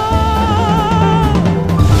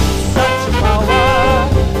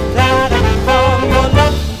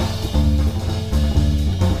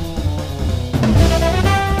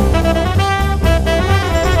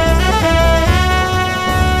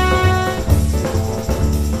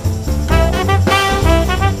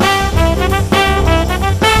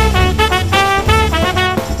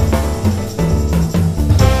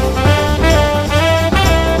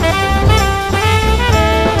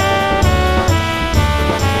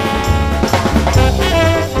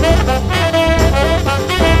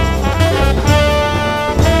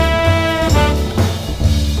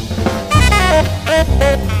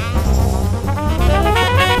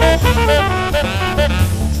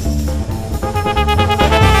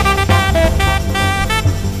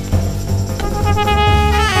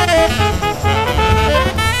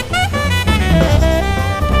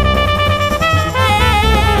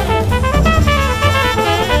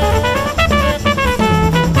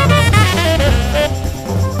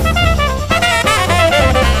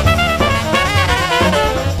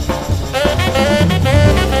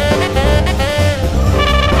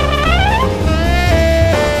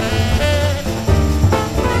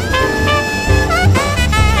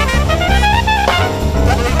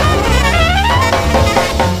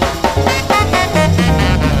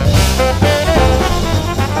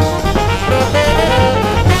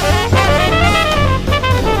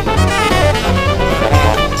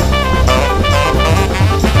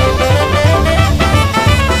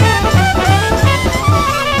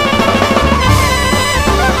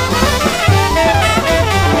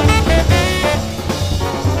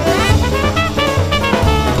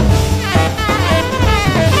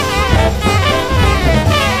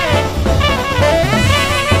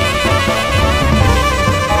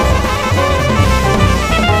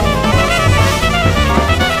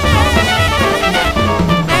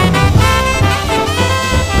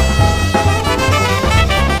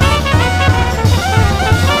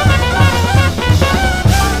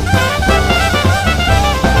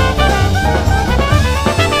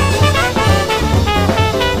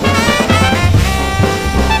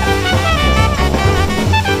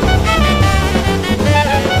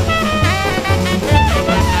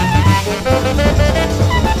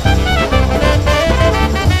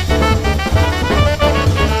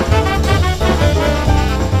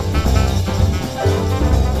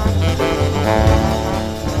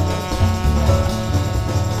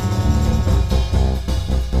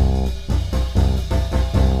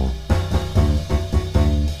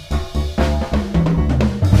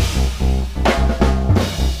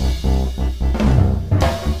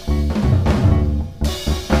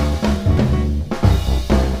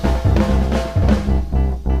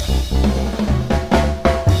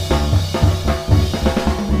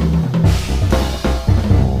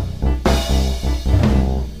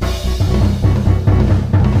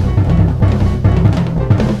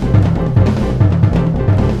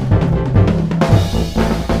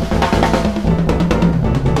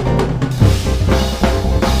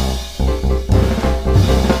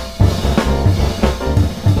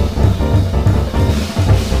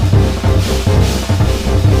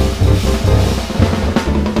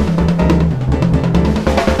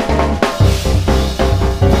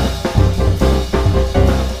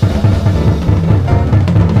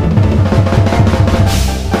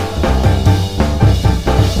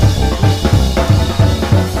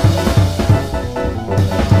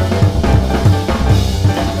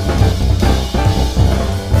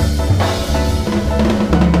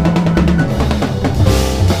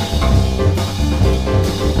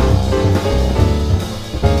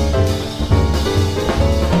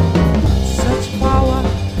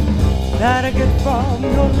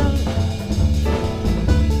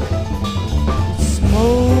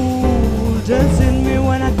shelters in me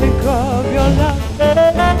when I think of your love.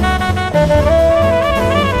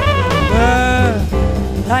 Burn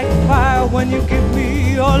like fire when you give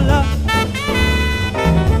me your love.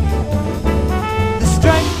 The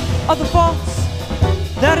strength of the force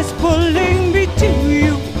that is pulling me to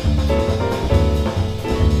you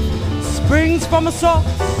springs from a source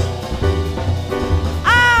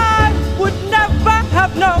I would never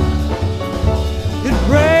have known. It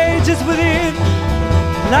rages within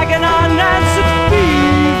like an unanswered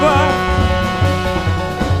fever.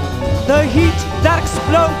 The heat that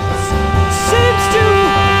explodes seems to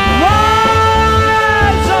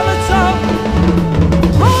rise on its own.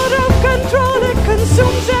 Out of control, it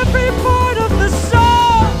consumes every part of the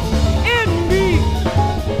soul in me.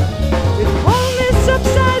 It only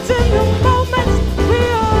subsides in the moments we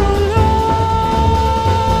are alone.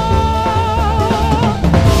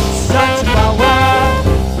 Such power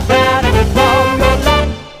radical from your love.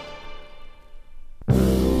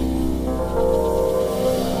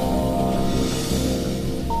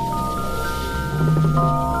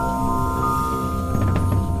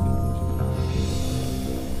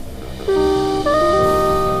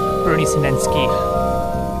 Bernie Sinensky,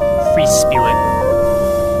 Free Spirit,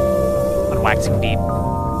 on Waxing Deep.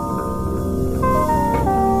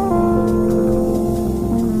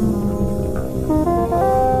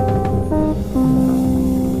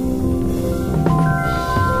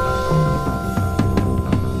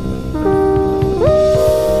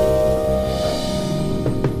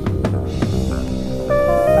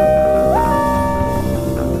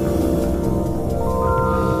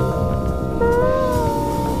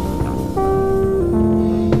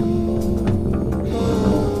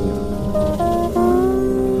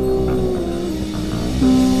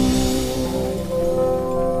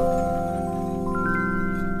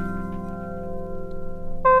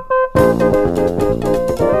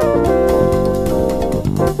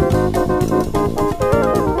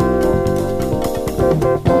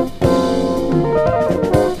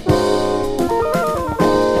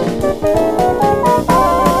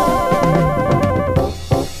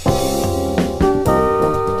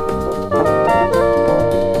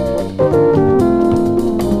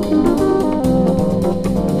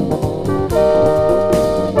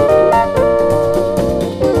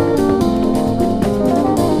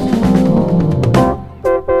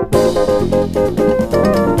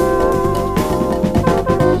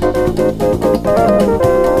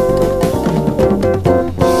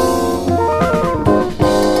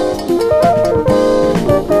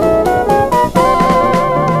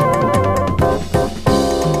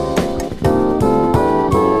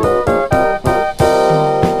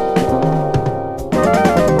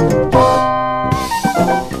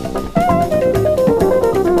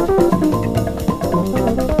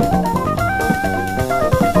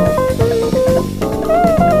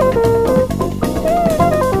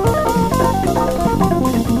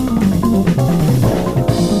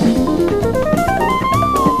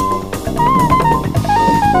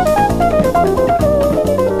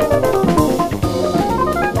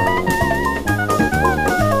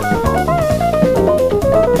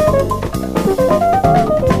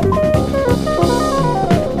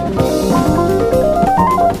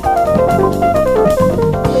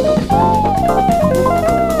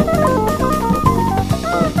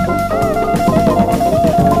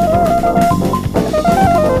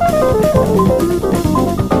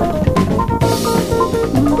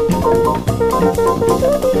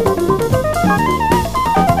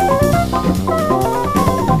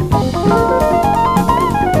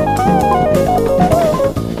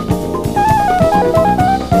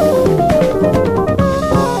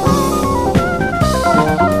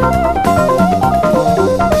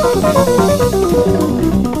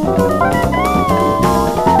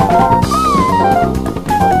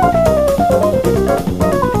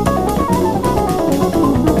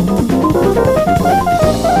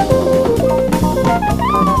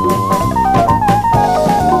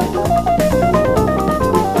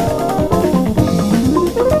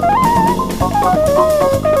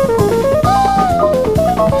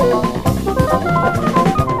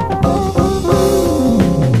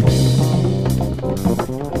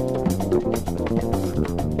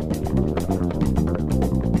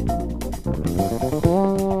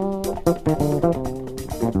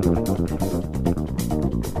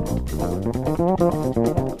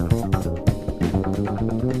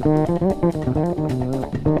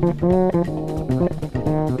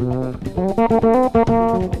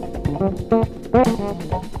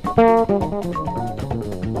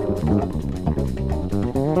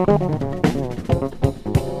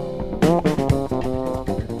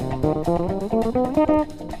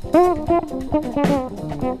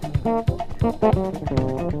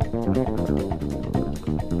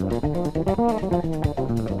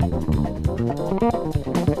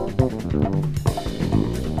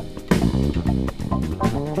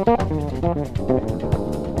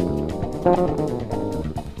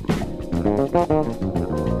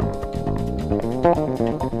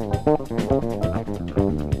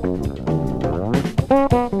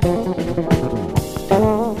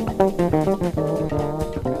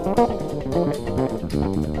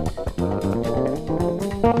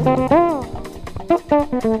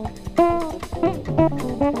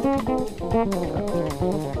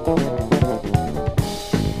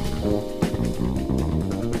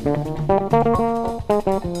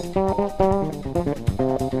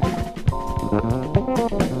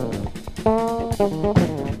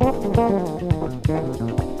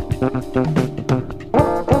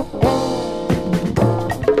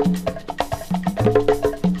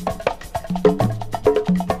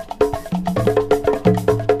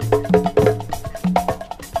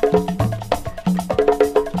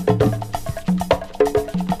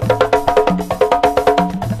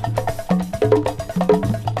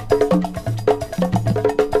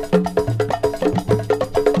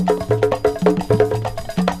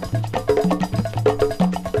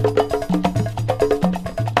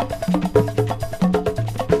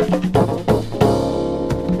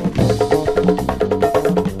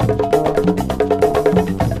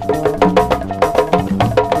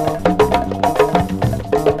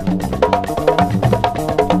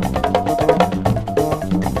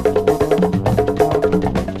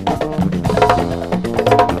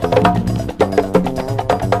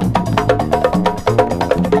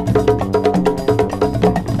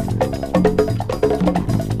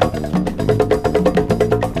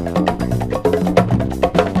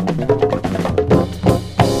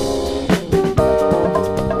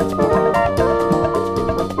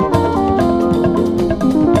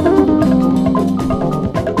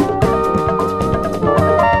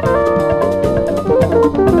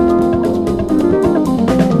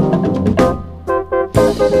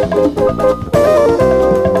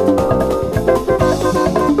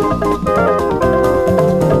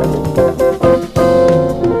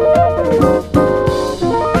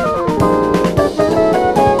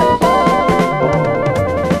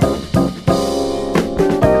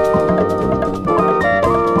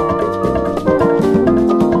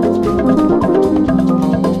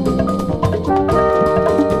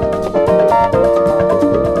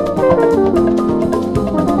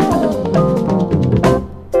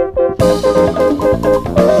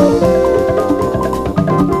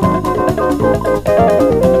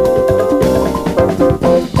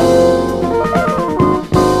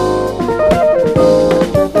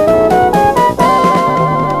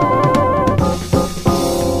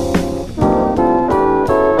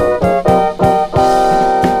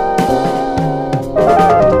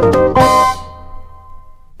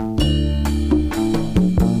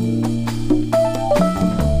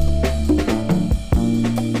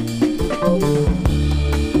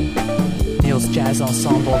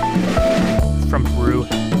 Ensemble from Peru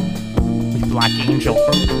with Black Angel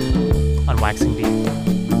on Waxing Beat.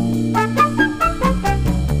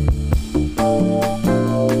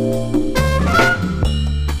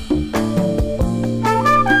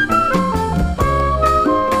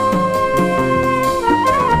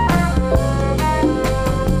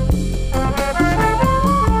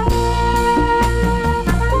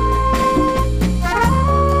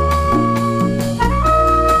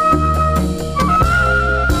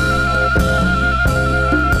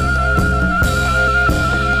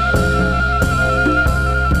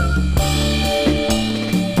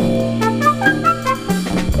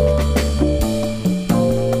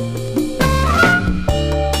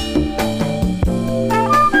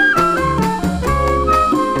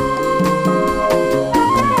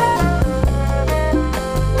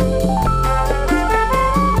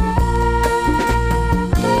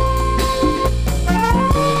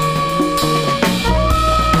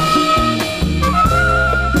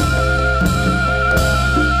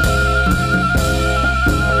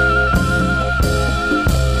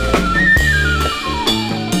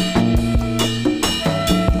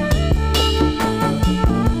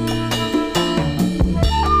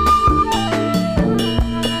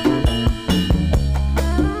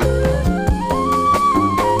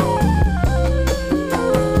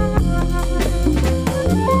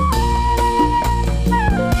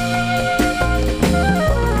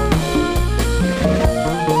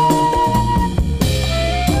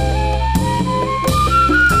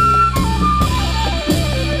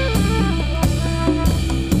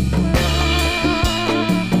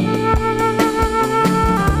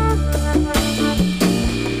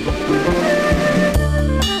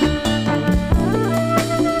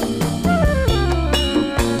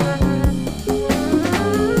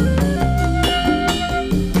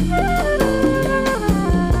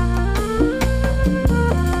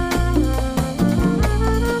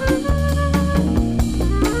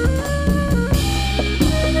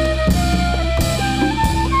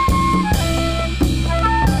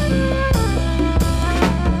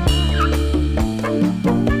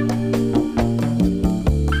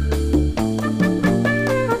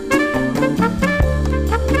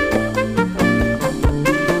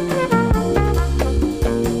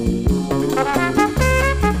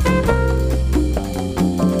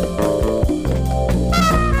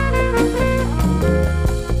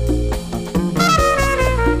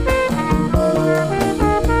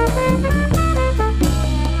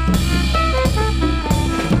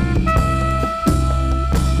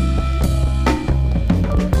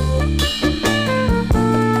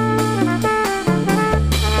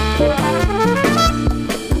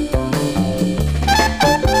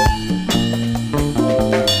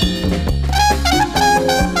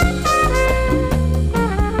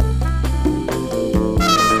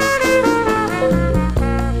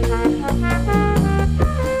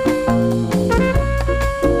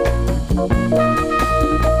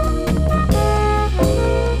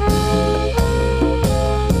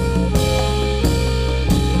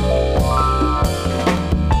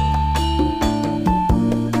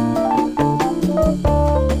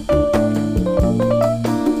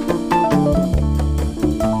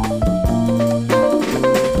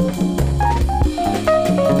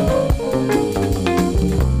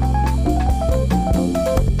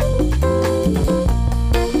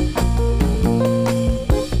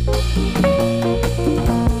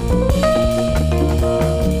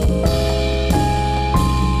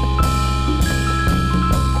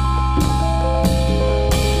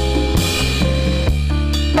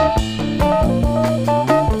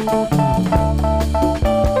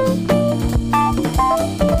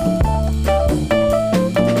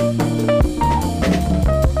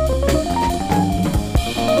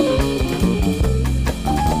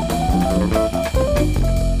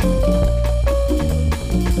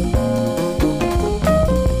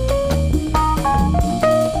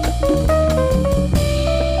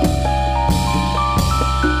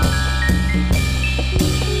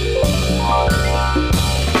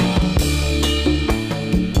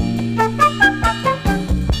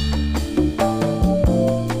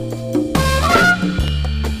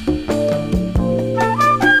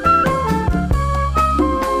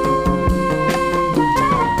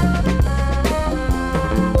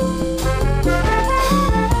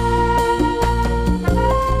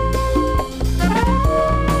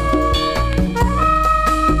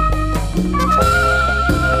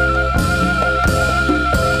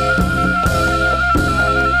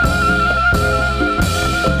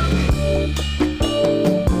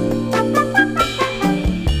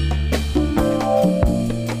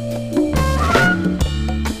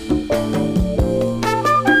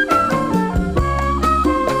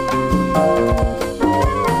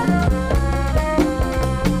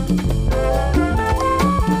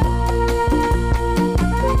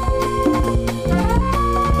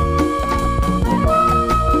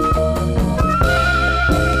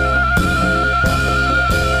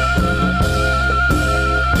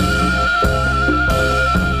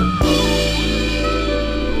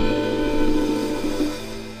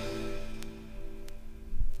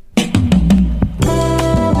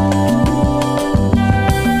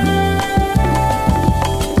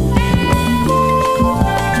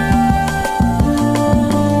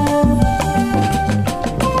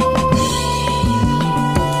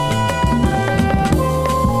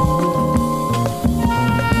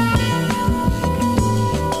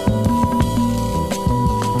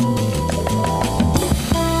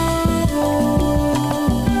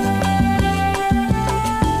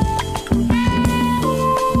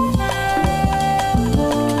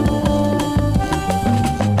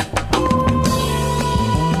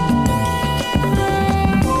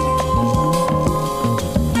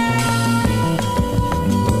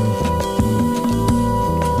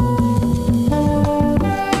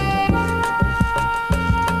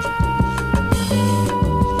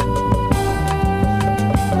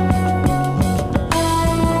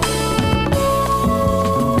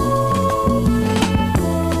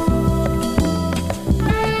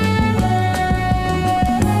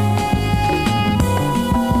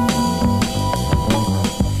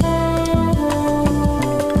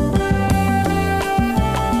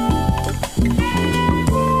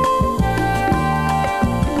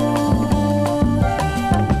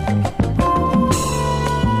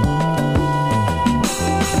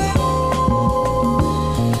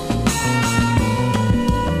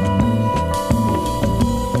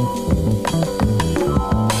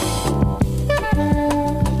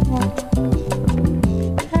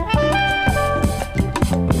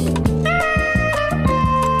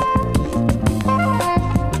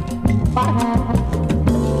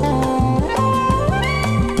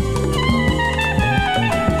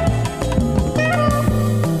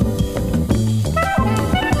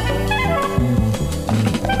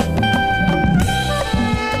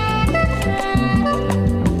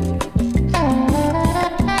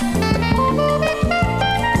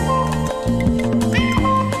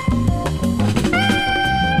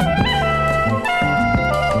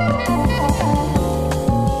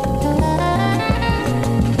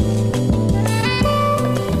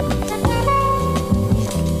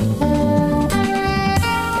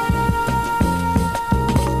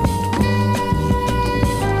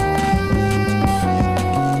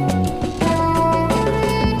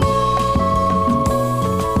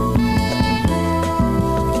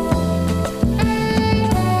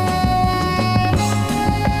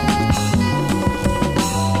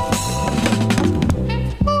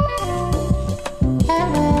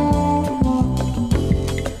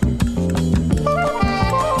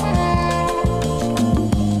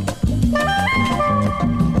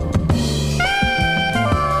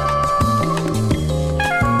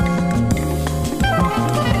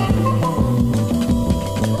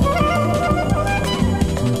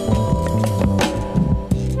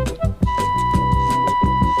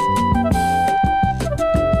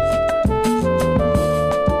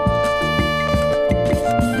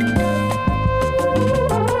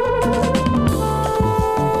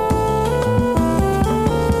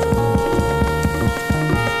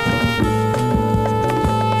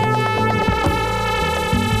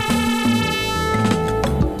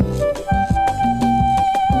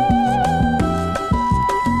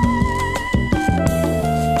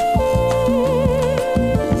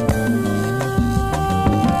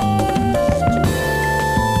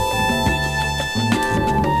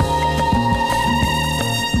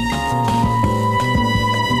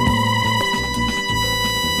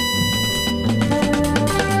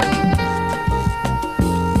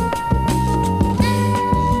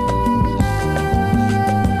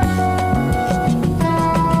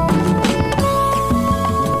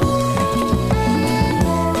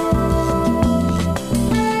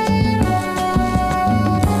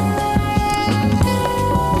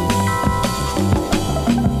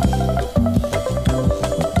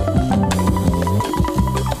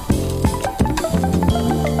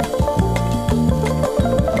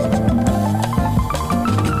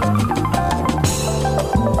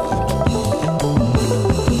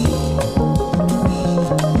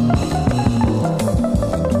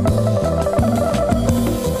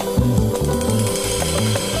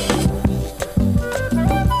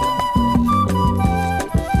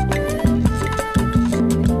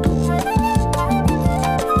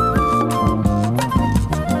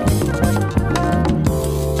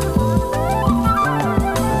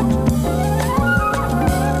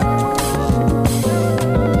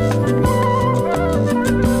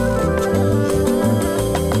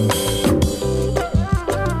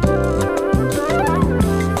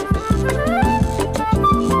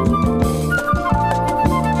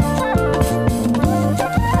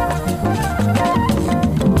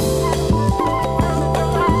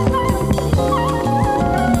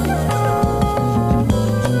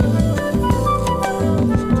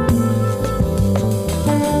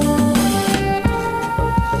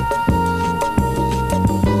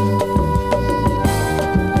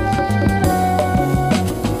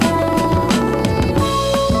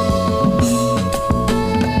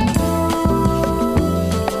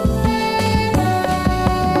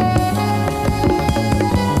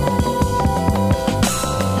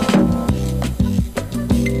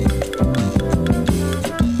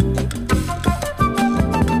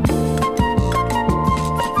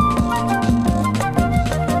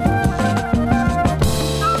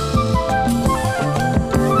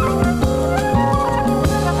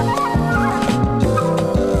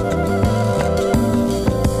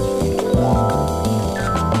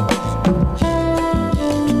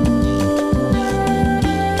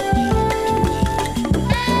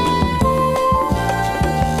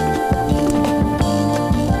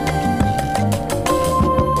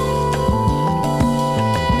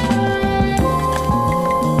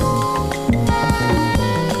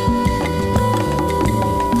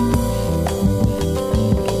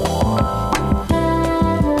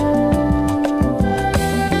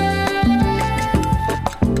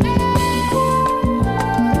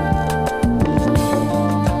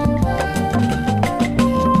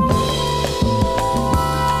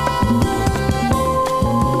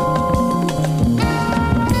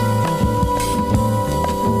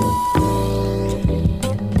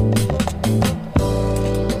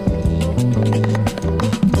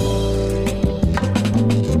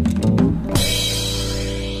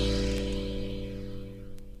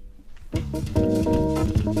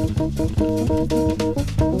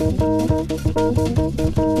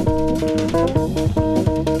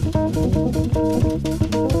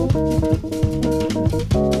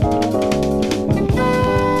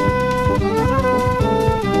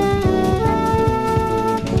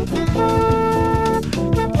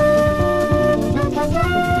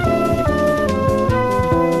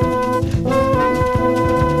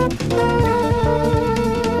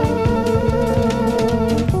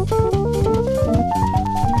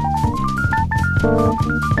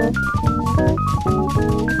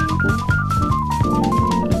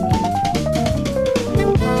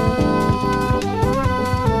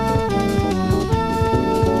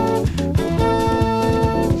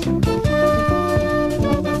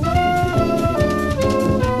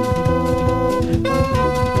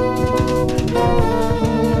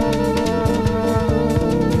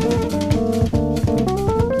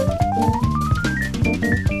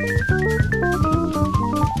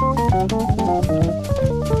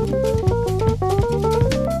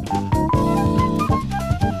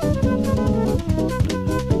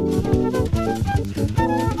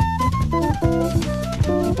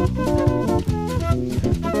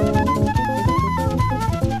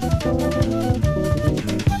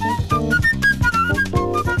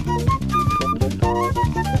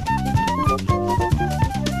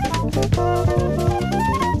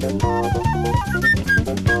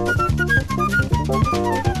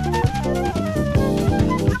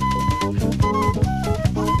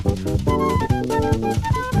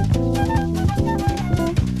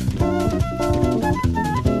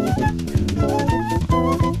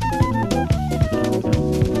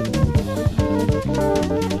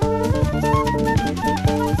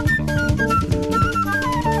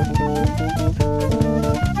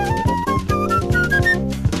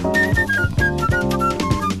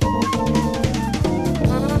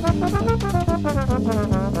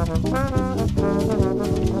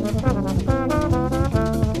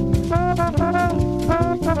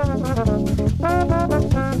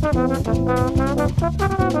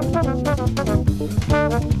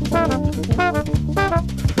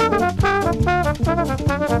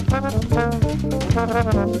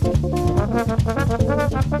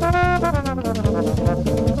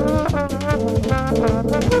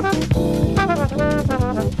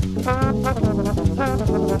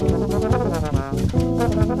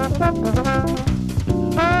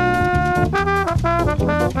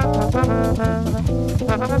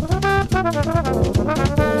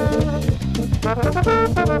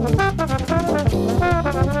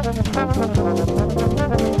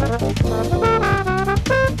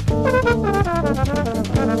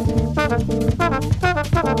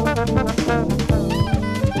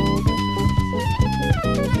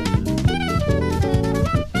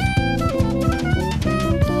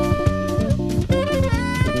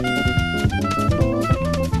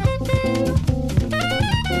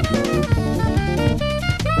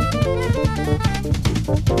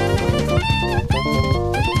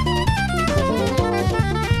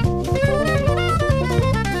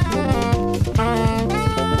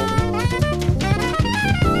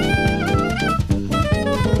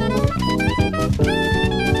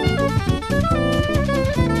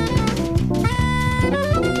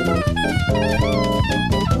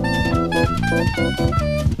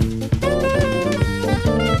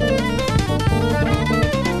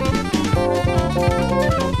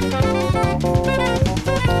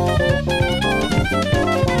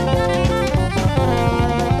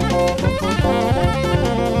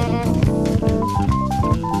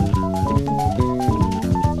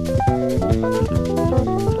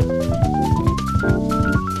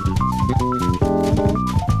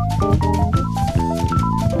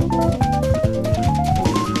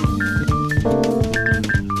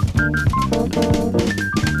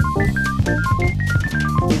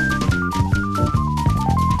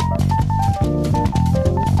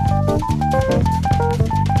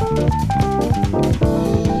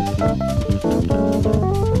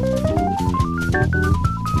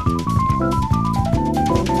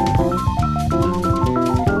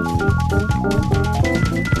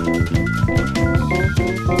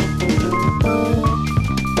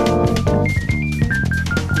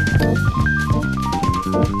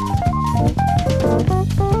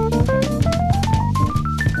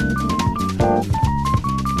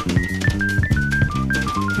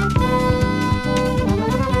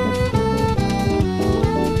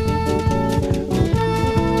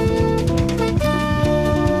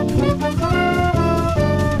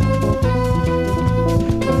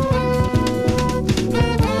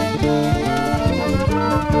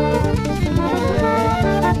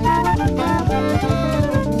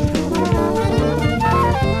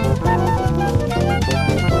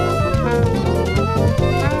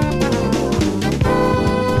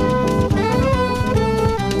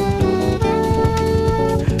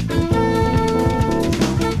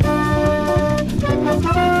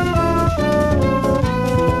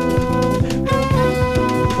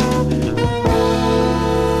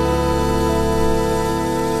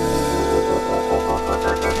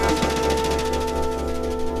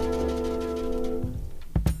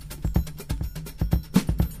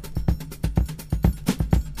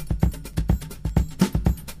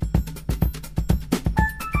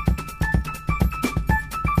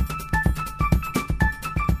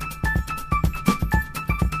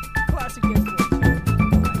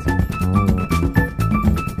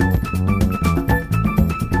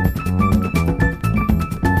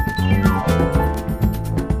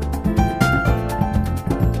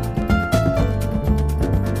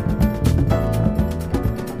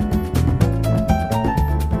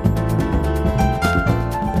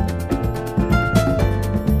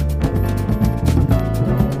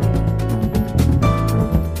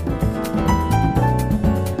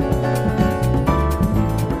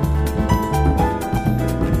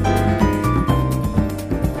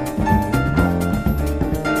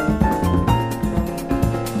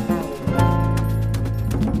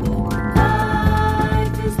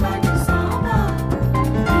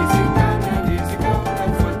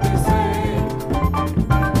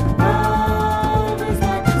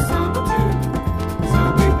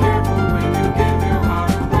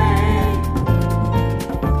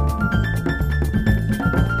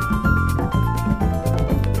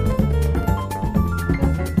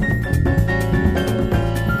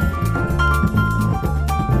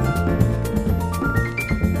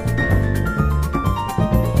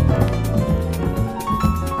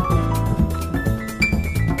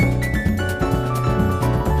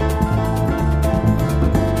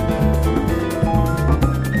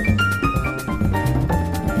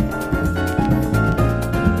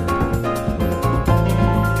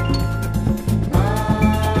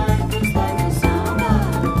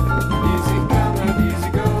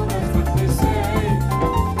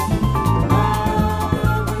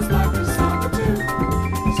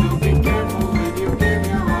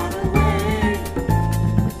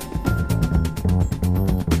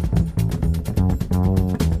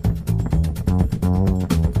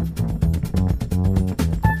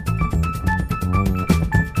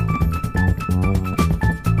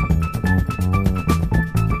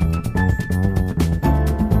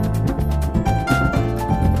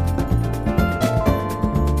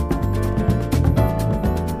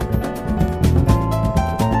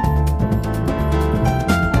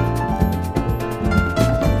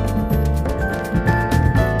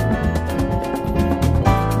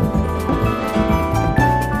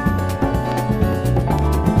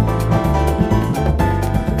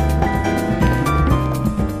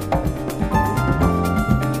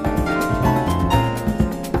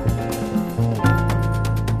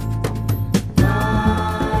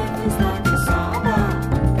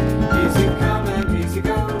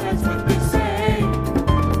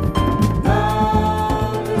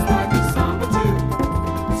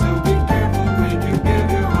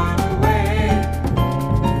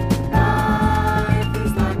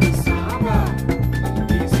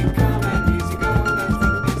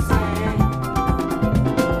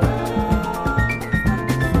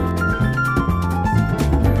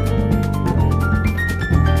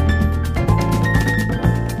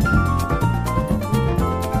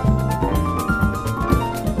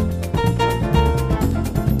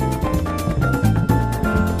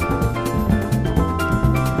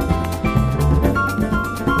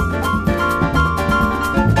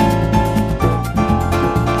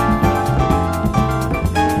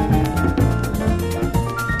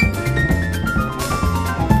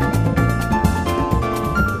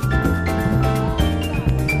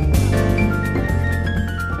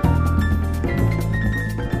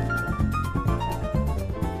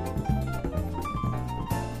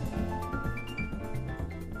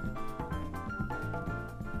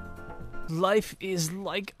 Life is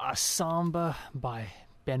Like a Samba by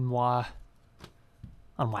Benoit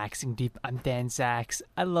on Waxing Deep. I'm Dan Zacks.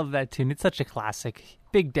 I love that tune. It's such a classic.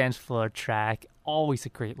 Big dance floor track. Always a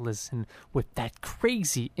great listen with that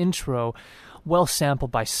crazy intro. Well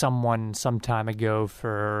sampled by someone some time ago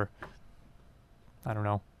for, I don't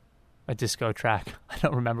know, a disco track. I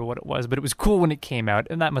don't remember what it was, but it was cool when it came out.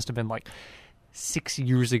 And that must have been like 6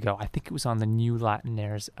 years ago. I think it was on the new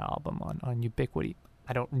Latinaires album on Ubiquity.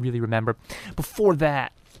 I don't really remember. Before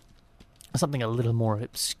that, something a little more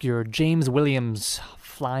obscure. James Williams,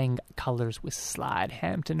 Flying Colors with Slide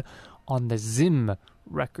Hampton on the Zim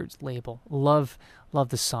Records label. Love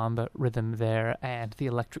the samba rhythm there and the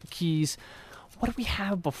electric keys. What do we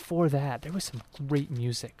have before that? There was some great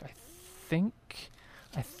music. I think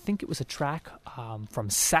it was a track from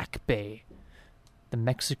Sac Bay, the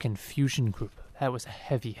Mexican fusion group. That was a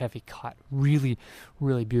heavy cut. Really,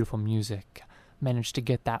 really beautiful music. Managed to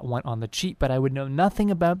get that one on the cheap, but I would know nothing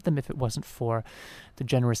about them if it wasn't for the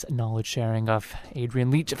generous knowledge sharing of Adrian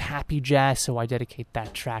Leach of Happy Jazz, so I dedicate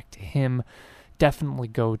that track to him. Definitely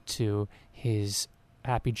go to his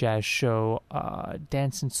Happy Jazz show,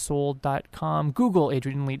 danceandsoul.com. Google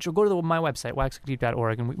Adrian Leach, or go to my website,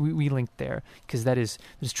 waxingdeep.org, and we link there, because that is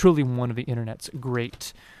truly one of the internet's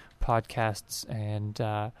great podcasts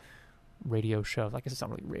and radio shows. I guess it's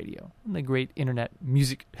not really radio. The great internet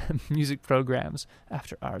music programs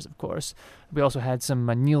after ours, of course. We also had some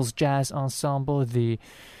Niels Jazz Ensemble, the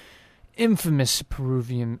infamous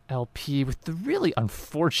Peruvian LP with the really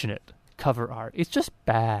unfortunate cover art. It's just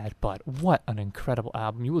bad, but what an incredible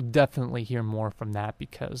album. You will definitely hear more from that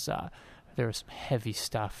because there is some heavy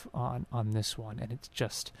stuff on this one, and it's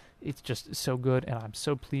just so good, and I'm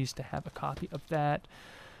so pleased to have a copy of that.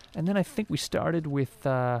 And then I think we started with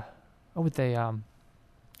that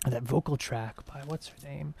vocal track by, what's her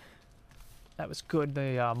name? That was good.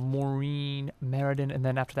 The Maureen Meriden. And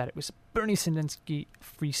then after that, it was Bernie Sendensky,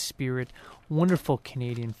 Free Spirit. Wonderful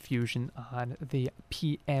Canadian fusion on the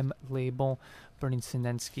PM label. Bernie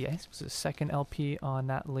Sendensky, I think it was his second LP on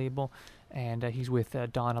that label. And he's with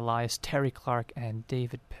Don Elias, Terry Clark, and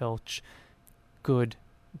David Pilch. Good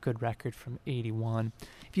record from 81.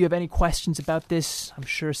 If you have any questions about this, I'm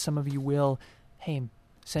sure some of you will. Hey,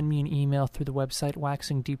 send me an email through the website,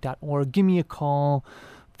 waxingdeep.org. Give me a call,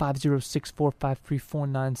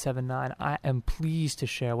 506-453-4979. I am pleased to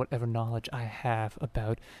share whatever knowledge I have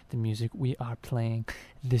about the music we are playing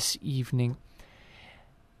this evening.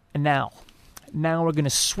 And now we're going to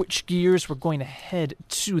switch gears. We're going to head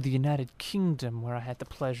to the United Kingdom, where I had the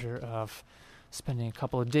pleasure of spending a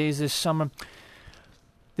couple of days this summer.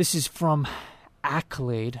 This is from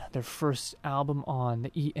Accolade, their first album on the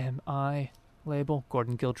EMI label.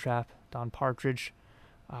 Gordon Giltrap, Don Partridge,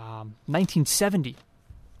 1970.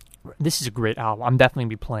 This is a great album. I'm definitely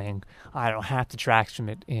going to be playing, I don't know, half the tracks from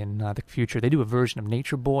it in the future. They do a version of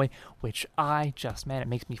Nature Boy, which it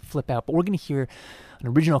makes me flip out. But we're going to hear an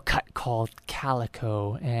original cut called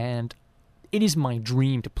Calico, and it is my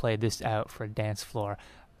dream to play this out for a dance floor.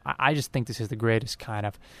 I just think this is the greatest kind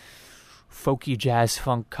of folky jazz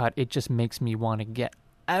funk cut. It just makes me want to get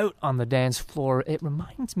out on the dance floor. It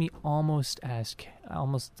reminds me almost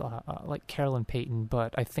like Carolyn Payton,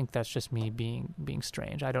 but I think that's just me being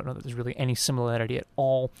strange. I don't know that there's really any similarity at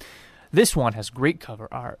all. This one has great cover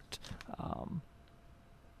art,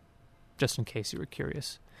 just in case you were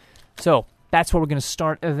curious. So that's where we're going to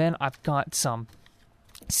start. And then I've got some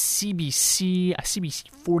CBC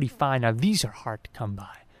 45. Now these are hard to come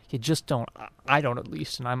by. You just don't. I don't, at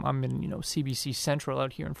least, and I'm in CBC Central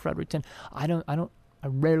out here in Fredericton. I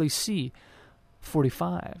rarely see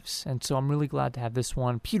 45s, and so I'm really glad to have this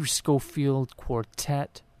one. Peter Schofield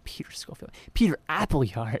Quartet. Peter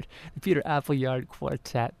Appleyard. The Peter Appleyard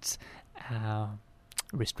Quartet.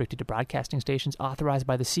 Restricted to broadcasting stations, authorized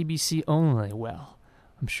by the CBC only. Well,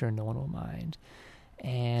 I'm sure no one will mind.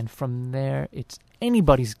 And from there, it's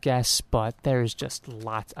anybody's guess, but there's just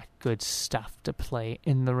lots of good stuff to play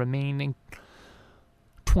in the remaining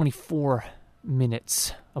 24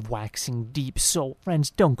 minutes of Waxing Deep. So, friends,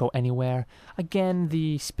 don't go anywhere. Again,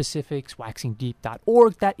 the specifics,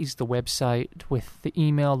 waxingdeep.org. That is the website with the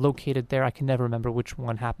email located there. I can never remember which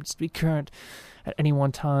one happens to be current at any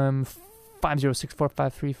one time.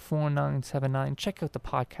 506-453-4979. Check out the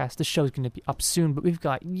podcast. The show's going to be up soon, but we've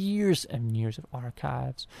got years and years of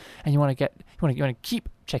archives, and you want to keep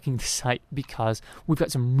checking the site because we've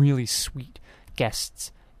got some really sweet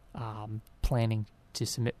guests planning to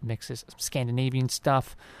submit mixes, some Scandinavian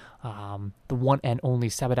stuff. The one and only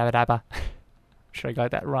Sabadabadaba Sure, I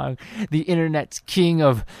got that wrong. The internet's king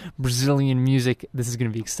of Brazilian music. This is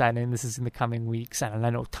going to be exciting. This is in the coming weeks. And I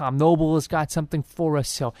know Tom Noble has got something for us.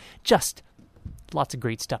 So just lots of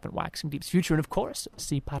great stuff in Waxing Deep's future. And of course,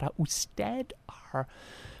 Si Para Usted, our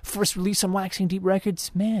first release on Waxing Deep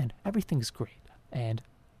Records. Man, everything's great. And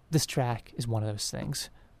this track is one of those things.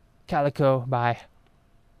 Calico by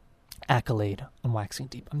Accolade on Waxing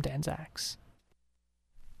Deep. I'm Dan Zacks.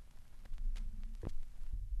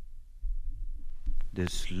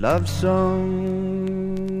 This love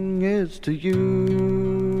song is to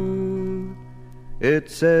you. It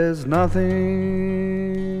says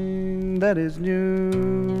nothing that is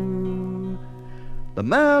new. The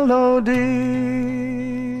melody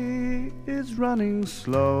is running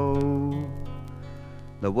slow.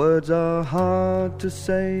 The words are hard to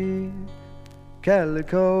say.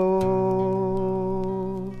 Calico.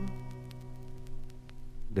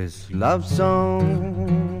 This love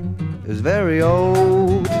song is very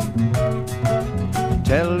old,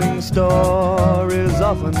 telling stories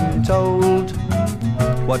often told.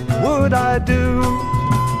 What would I do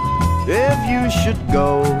if you should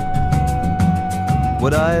go?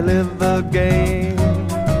 Would I live again,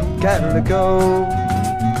 Calico?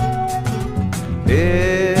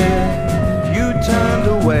 If you turned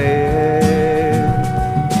away,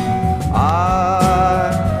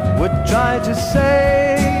 I would try to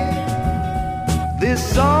say this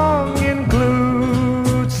song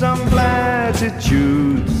includes some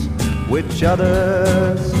platitudes which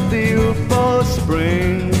others feel for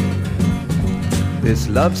spring. This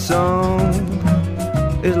love song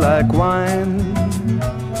is like wine,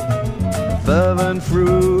 fervent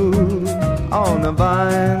fruit on a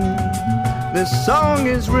vine. This song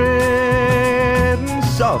is written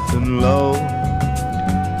soft and low.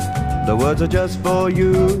 The words are just for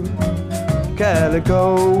you,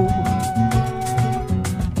 Calico.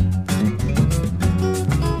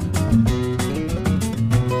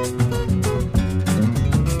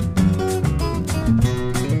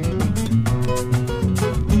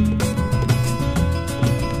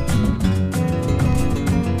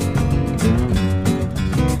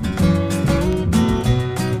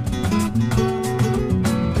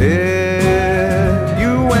 If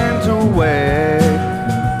you went away,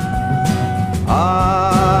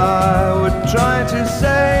 I would try to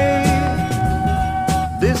say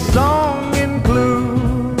this song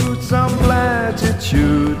includes some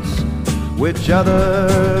platitudes which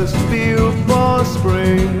others feel for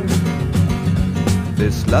spring.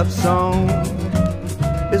 This love song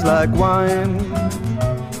is like wine,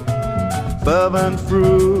 fervent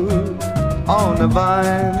fruit on a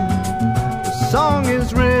vine. Song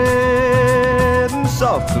is written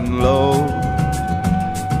soft and low.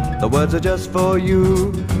 The words are just for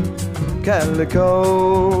you,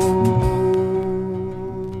 Calico.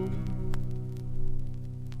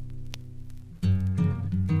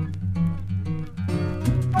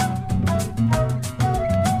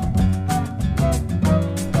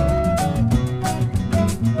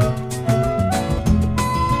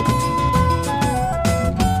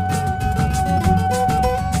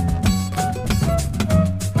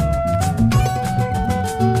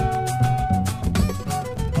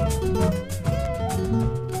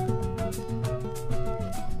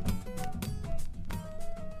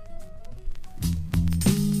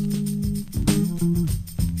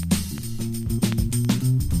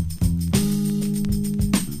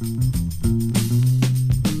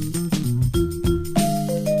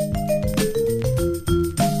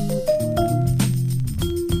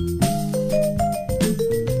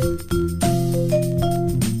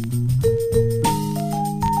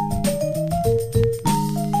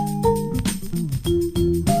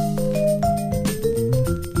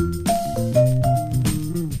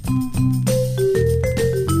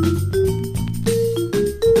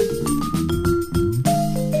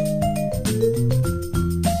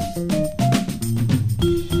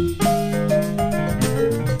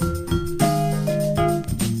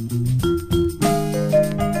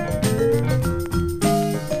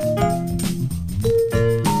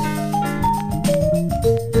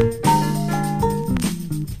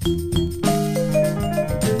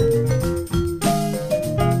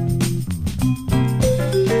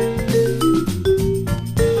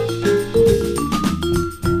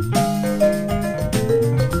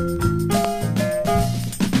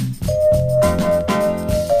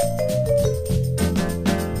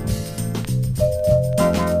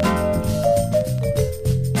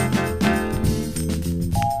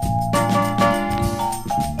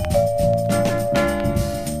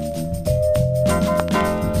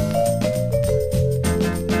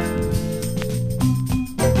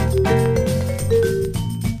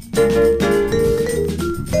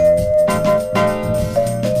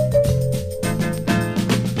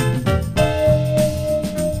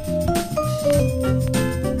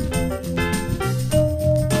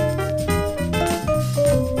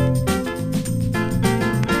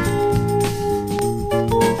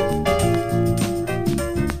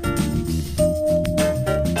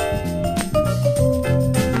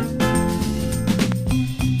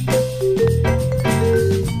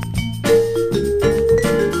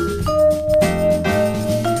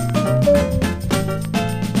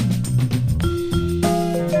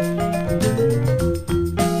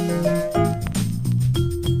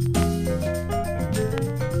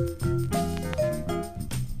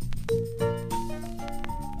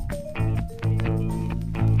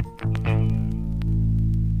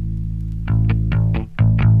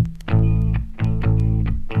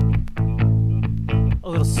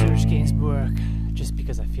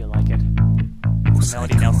 because I feel like it. Au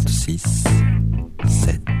Melody Nelson. 56,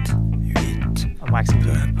 7, 8, On Waxing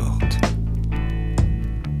peu Deep. importe.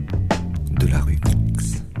 De la rue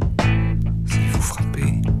X, si vous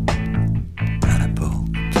frappez à la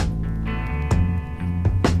porte,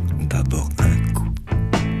 d'abord un coup,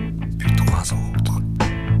 puis 3 autres,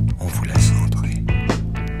 on vous laisse entrer.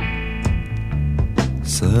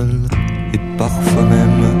 Seul et parfois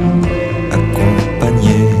même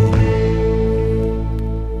accompagné.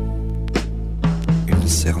 Une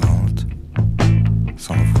servante,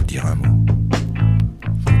 sans vous dire un mot,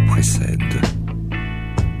 vous précède.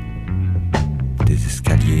 Des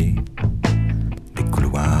escaliers, des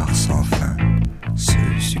couloirs sans fin se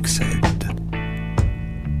succèdent.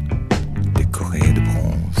 Décorés de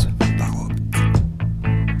bronze baroque,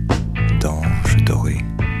 d'anges dorés,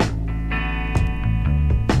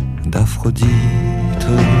 d'Aphrodite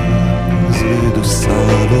et de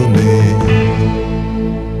Salomé.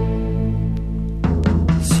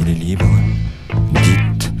 S'il est libre,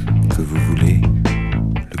 dites que vous voulez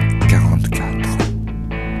le 44.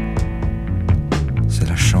 C'est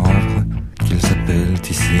la chambre qu'ils appellent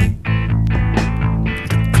ici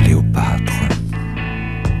de Cléopâtre,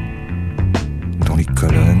 dont les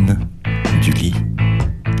colonnes du lit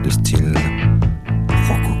de style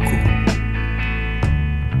rococo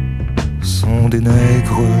sont des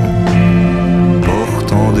nègres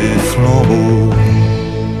portant des flambeaux.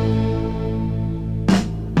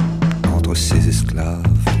 Entre ces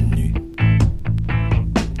esclaves nus,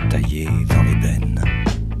 taillés dans l'ébène,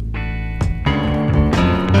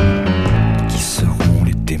 qui seront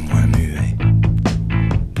les témoins muets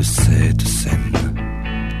de cette scène,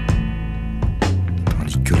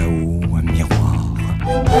 tandis que là-haut un miroir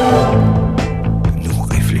nous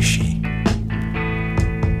réfléchit.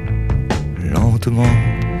 Lentement,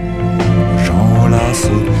 j'enlace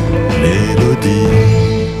mélodie.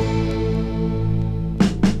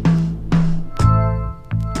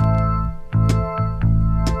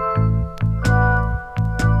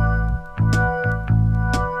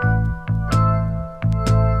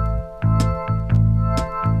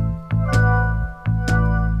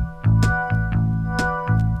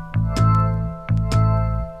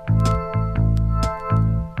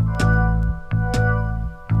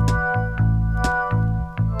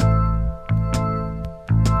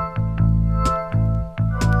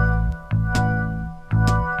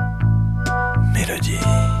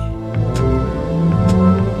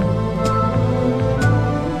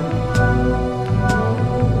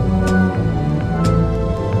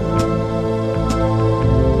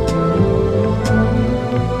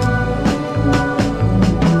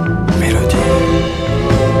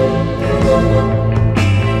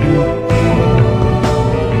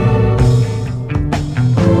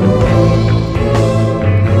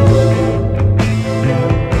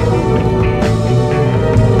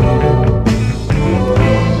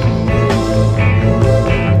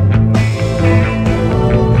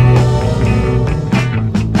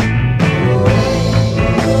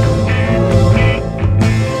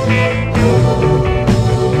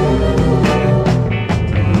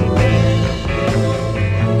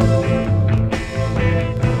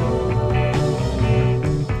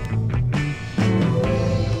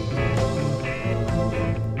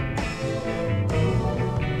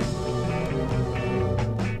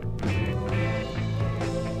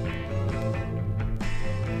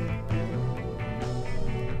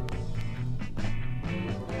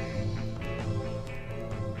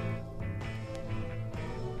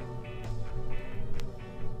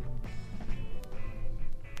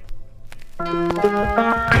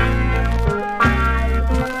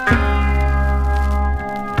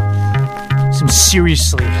 Some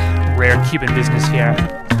seriously rare Cuban business here.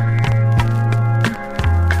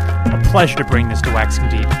 A pleasure to bring this to Waxing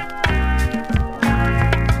Deep.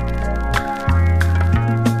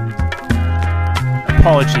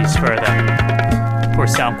 Apologies for the poor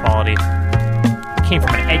sound quality. It came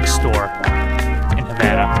from an egg store in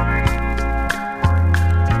Havana.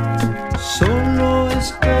 Solo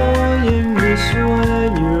estoy en mis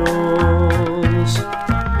sueños,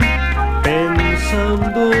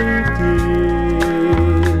 pensando en ti.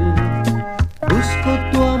 Busco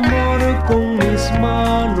tu amor con mis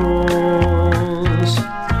manos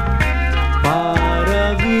para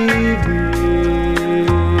vivir.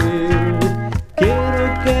 Quiero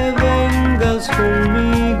que vengas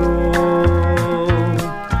conmigo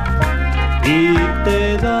y te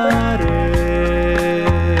daré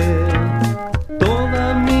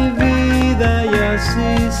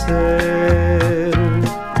ser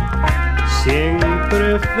siempre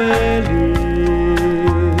feliz,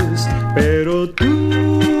 pero tú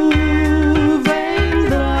ven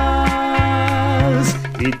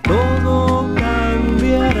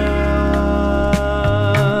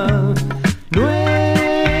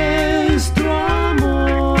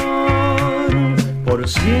por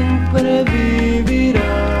siempre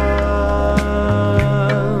vivirá.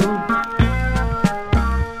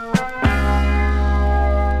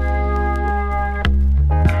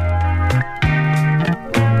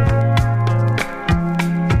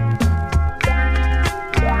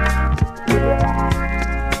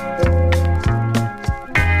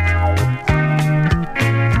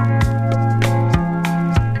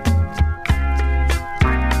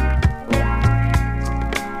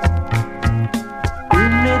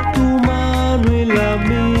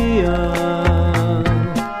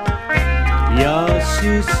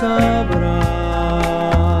 Sabrás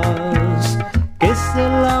que es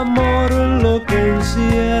el amor lo que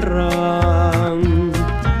encierra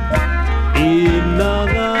y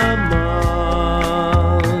nada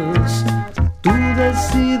más. Tú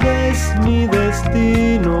decides mi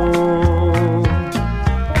destino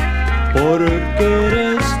porque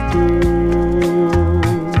eres tú,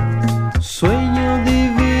 sueño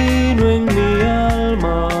divino en mi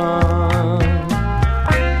alma.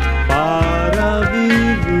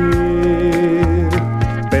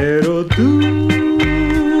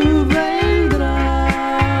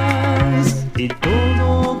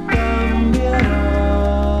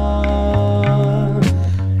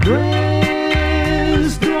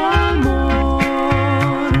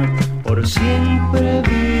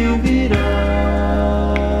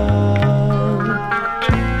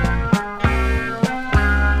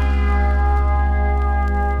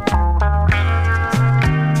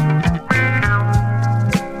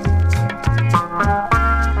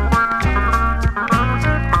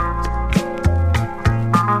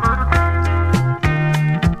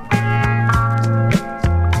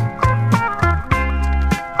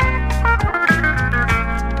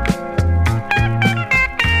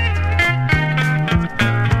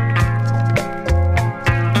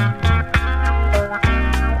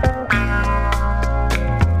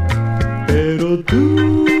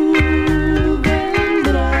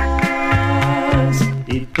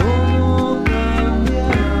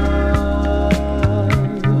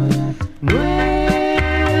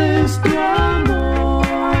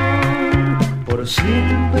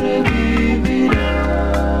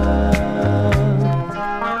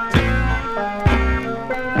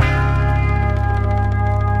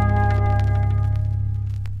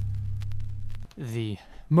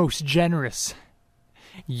 Most generous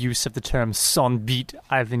use of the term son beat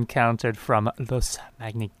I've encountered from Los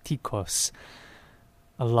Magneticos,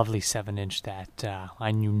 a lovely 7-inch that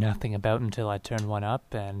I knew nothing about until I turned one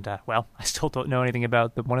up, and well, I still don't know anything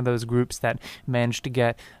about one of those groups that managed to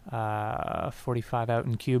get 45 out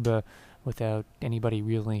in Cuba without anybody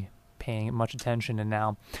really paying much attention, and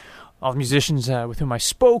now all the musicians with whom I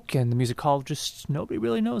spoke and the musicologists, nobody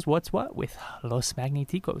really knows what's what with Los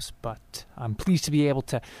Magneticos, but I'm pleased to be able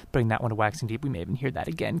to bring that one to Waxing Deep. We may even hear that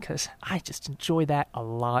again, because I just enjoy that a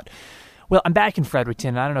lot. Well, I'm back in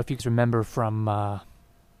Fredericton. I don't know if you guys remember from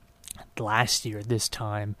last year this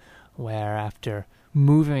time, where after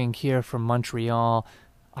moving here from Montreal,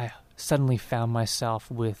 I suddenly found myself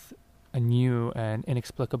with a new and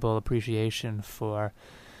inexplicable appreciation for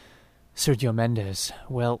Sergio Mendes.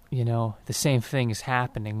 Well, you know, the same thing is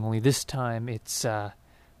happening, only this time it's for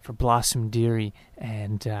Blossom Dearie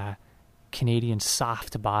and Canadian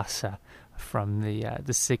soft bossa from the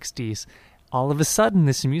 60s. All of a sudden,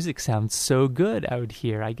 this music sounds so good out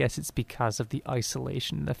here. I guess it's because of the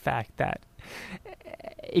isolation, the fact that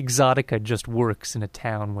exotica just works in a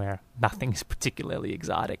town where nothing is particularly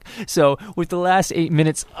exotic. So, with the last 8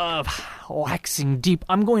 minutes of Waxing Deep,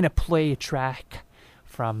 I'm going to play a track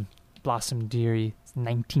from Blossom Dearie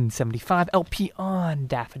 1975 LP on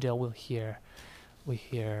Daffodil. We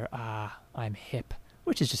hear I'm Hip,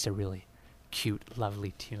 which is just a really cute,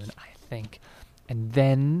 lovely tune, I think. And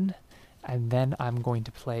then I'm going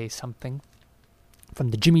to play something from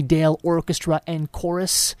the Jimmy Dale Orchestra and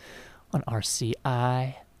Chorus on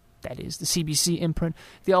RCI. That is the CBC imprint.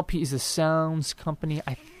 The LP is the Sounds Company.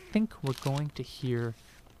 I think we're going to hear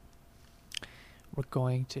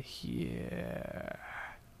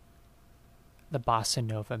the Bossa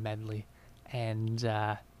Nova medley, and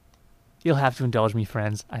you'll have to indulge me,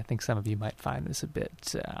 friends. I think some of you might find this a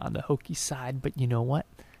bit on the hokey side, but you know what?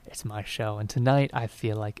 It's my show, and tonight I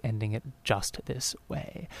feel like ending it just this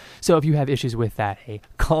way. So if you have issues with that, hey,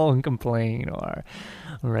 call and complain or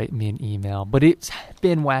write me an email. But it's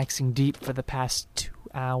been Waxing Deep for the past 2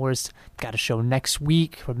 hours. Got a show next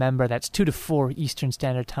week. Remember, that's 2 to 4 Eastern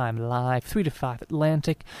Standard Time live, 3 to 5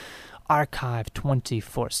 Atlantic. Archive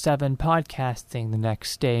 24/7, podcasting the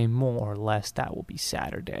next day, more or less. That will be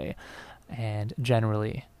Saturday. And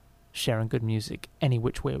generally sharing good music any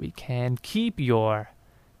which way we can. Keep your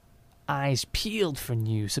eyes peeled for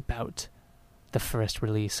news about the first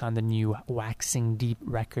release on the new Waxing Deep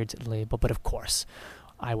Records label. But of course,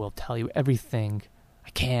 I will tell you everything I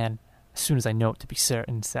can as soon as I know it to be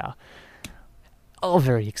certain. So, all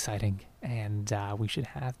very exciting. And we should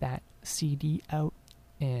have that CD out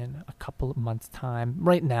in a couple of months' time.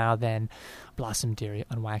 Right now, then, Blossom Dearie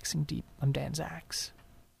on Waxing Deep. I'm Dan Zacks.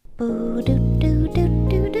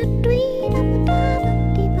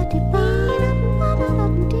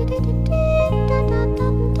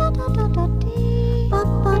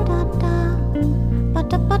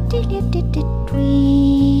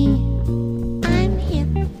 I'm hip,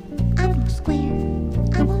 I'm square,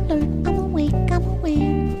 I'm alert, I'm awake, I'm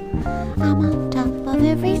aware. I'm on top of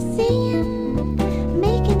every scene,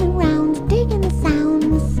 making the rounds, digging the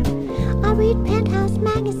sounds. I read Penthouse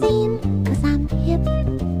magazine, 'cause I'm hip.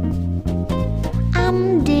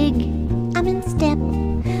 I'm dig, I'm in step.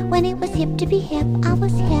 When it was hip to be hip, I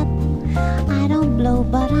was hip. I don't blow,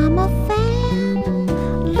 but I'm a fan.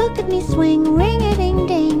 Look at me swing,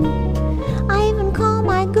 ring-a-ding-ding. I even call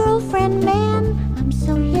my girlfriend man. I'm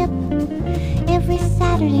so hip. Every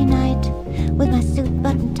Saturday night, with my suit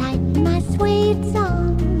buttoned tight and my suede's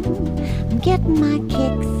on, I'm getting my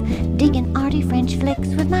kicks, digging arty French flicks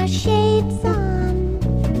with my shades on.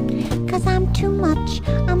 'Cause I'm too much,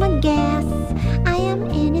 I'm a gas. I am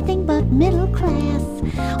anything but middle class.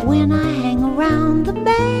 When I hang around the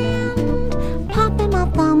band, popping my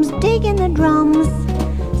thumbs, digging the drums.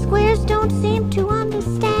 Squares don't seem to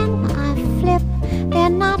understand. I flip, they're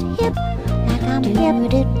not hip like I'm hip.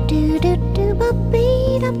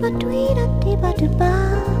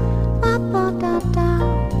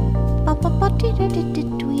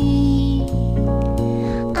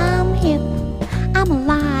 I'm hip, I'm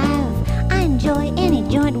alive. I enjoy any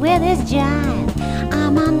joint where there's jive.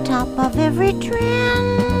 I'm on top of every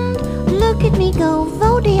trend. Look at me go,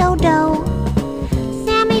 vo-de-o-do.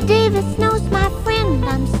 Sammy Davis knows my friend.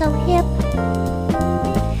 I'm so hip.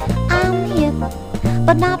 I'm hip,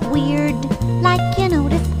 but not weird. Like you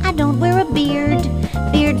notice, I don't wear a beard.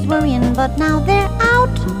 Beards were in, but now they're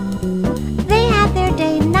out. They had their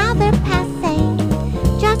day, now they're passé.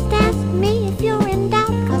 Just ask me if you're in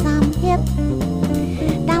doubt, 'cause I'm hip.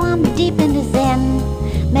 Now I'm deep into Zen,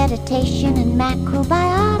 meditation and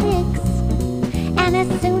macrobiotics. And as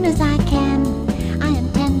soon as I can, I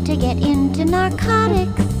intend to get into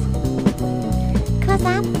narcotics. 'Cause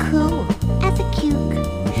I'm cool as a cuke.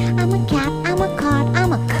 I'm a cat, I'm a card,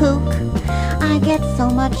 I'm a kook. I get so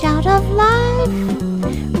much out of life.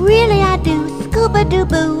 Really I do,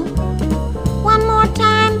 scuba-doo-boo. One more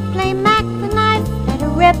time, play Mac the knife, let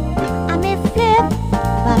it rip. I may flip,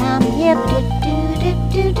 but I'm hip.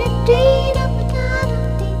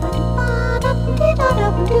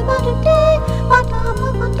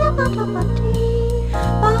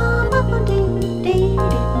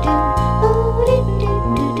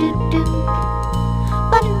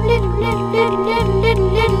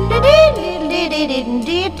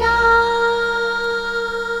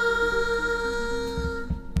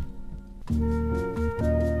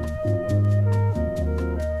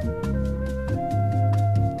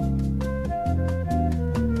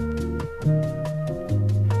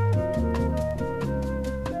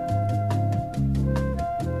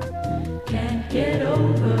 Can't get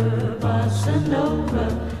over bossa nova,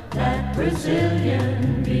 that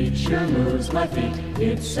Brazilian beat sure moves my feet.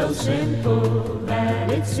 It's so simple that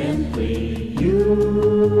it's simply unique.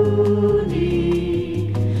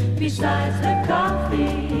 Besides the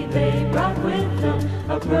coffee, they brought with them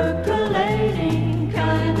a percolating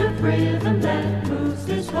kind of rhythm that moves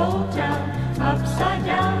this whole town upside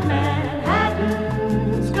down.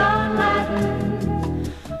 Manhattan's gone Latin,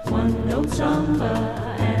 one note samba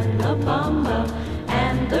and la bamba,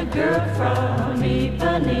 and the girl from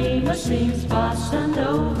Ipanema sings bossa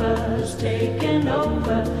nova's taken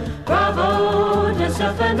over. Bravo,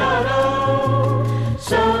 desafinado.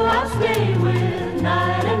 So I'll stay with,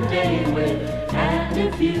 night and day with, and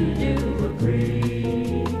if you do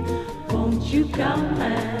agree, won't you come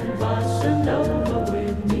and bossa nova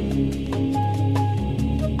with me?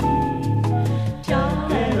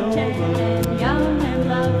 Young and tan and young and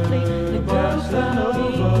lovely, the girl from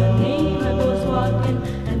Ipanema goes walking,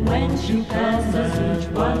 and when she passes, each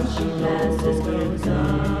one she passes goes on.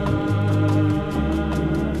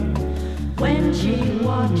 When she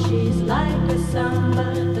walks, she's like a samba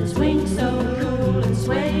that swings so cool and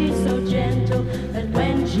sways so gentle, that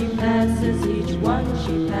when she passes, each one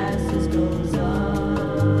she passes goes on.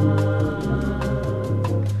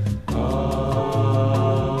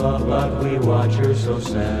 Ah, but we watch her so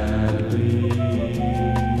sadly.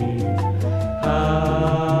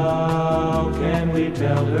 How can we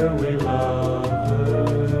tell her we love her?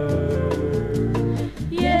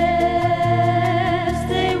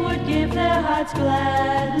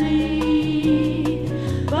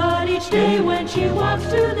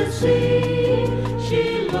 see.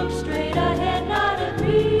 She looks straight ahead, not at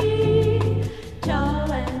me.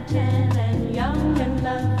 Tall and tan and young and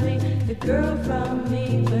lovely, the girl from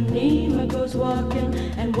Ipanema goes walking,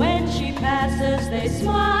 and when she passes they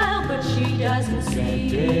smile, but she doesn't see.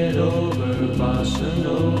 Get over, bossa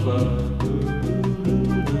nova.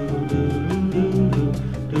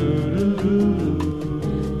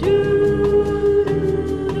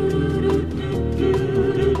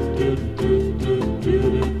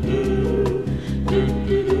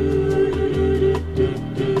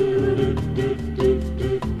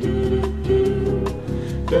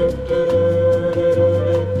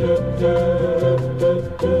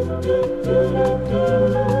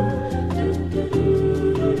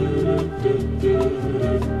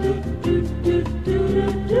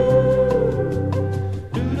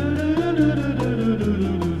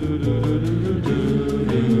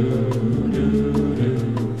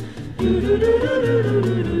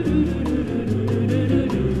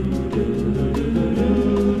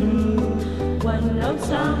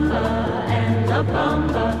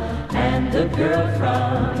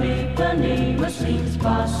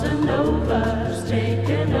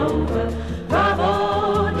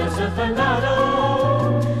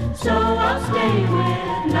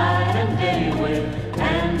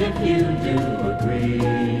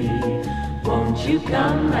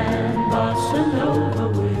 Come and bossa nova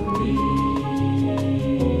with me.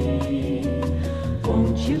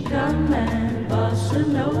 Won't you come and bossa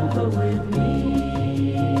nova with me?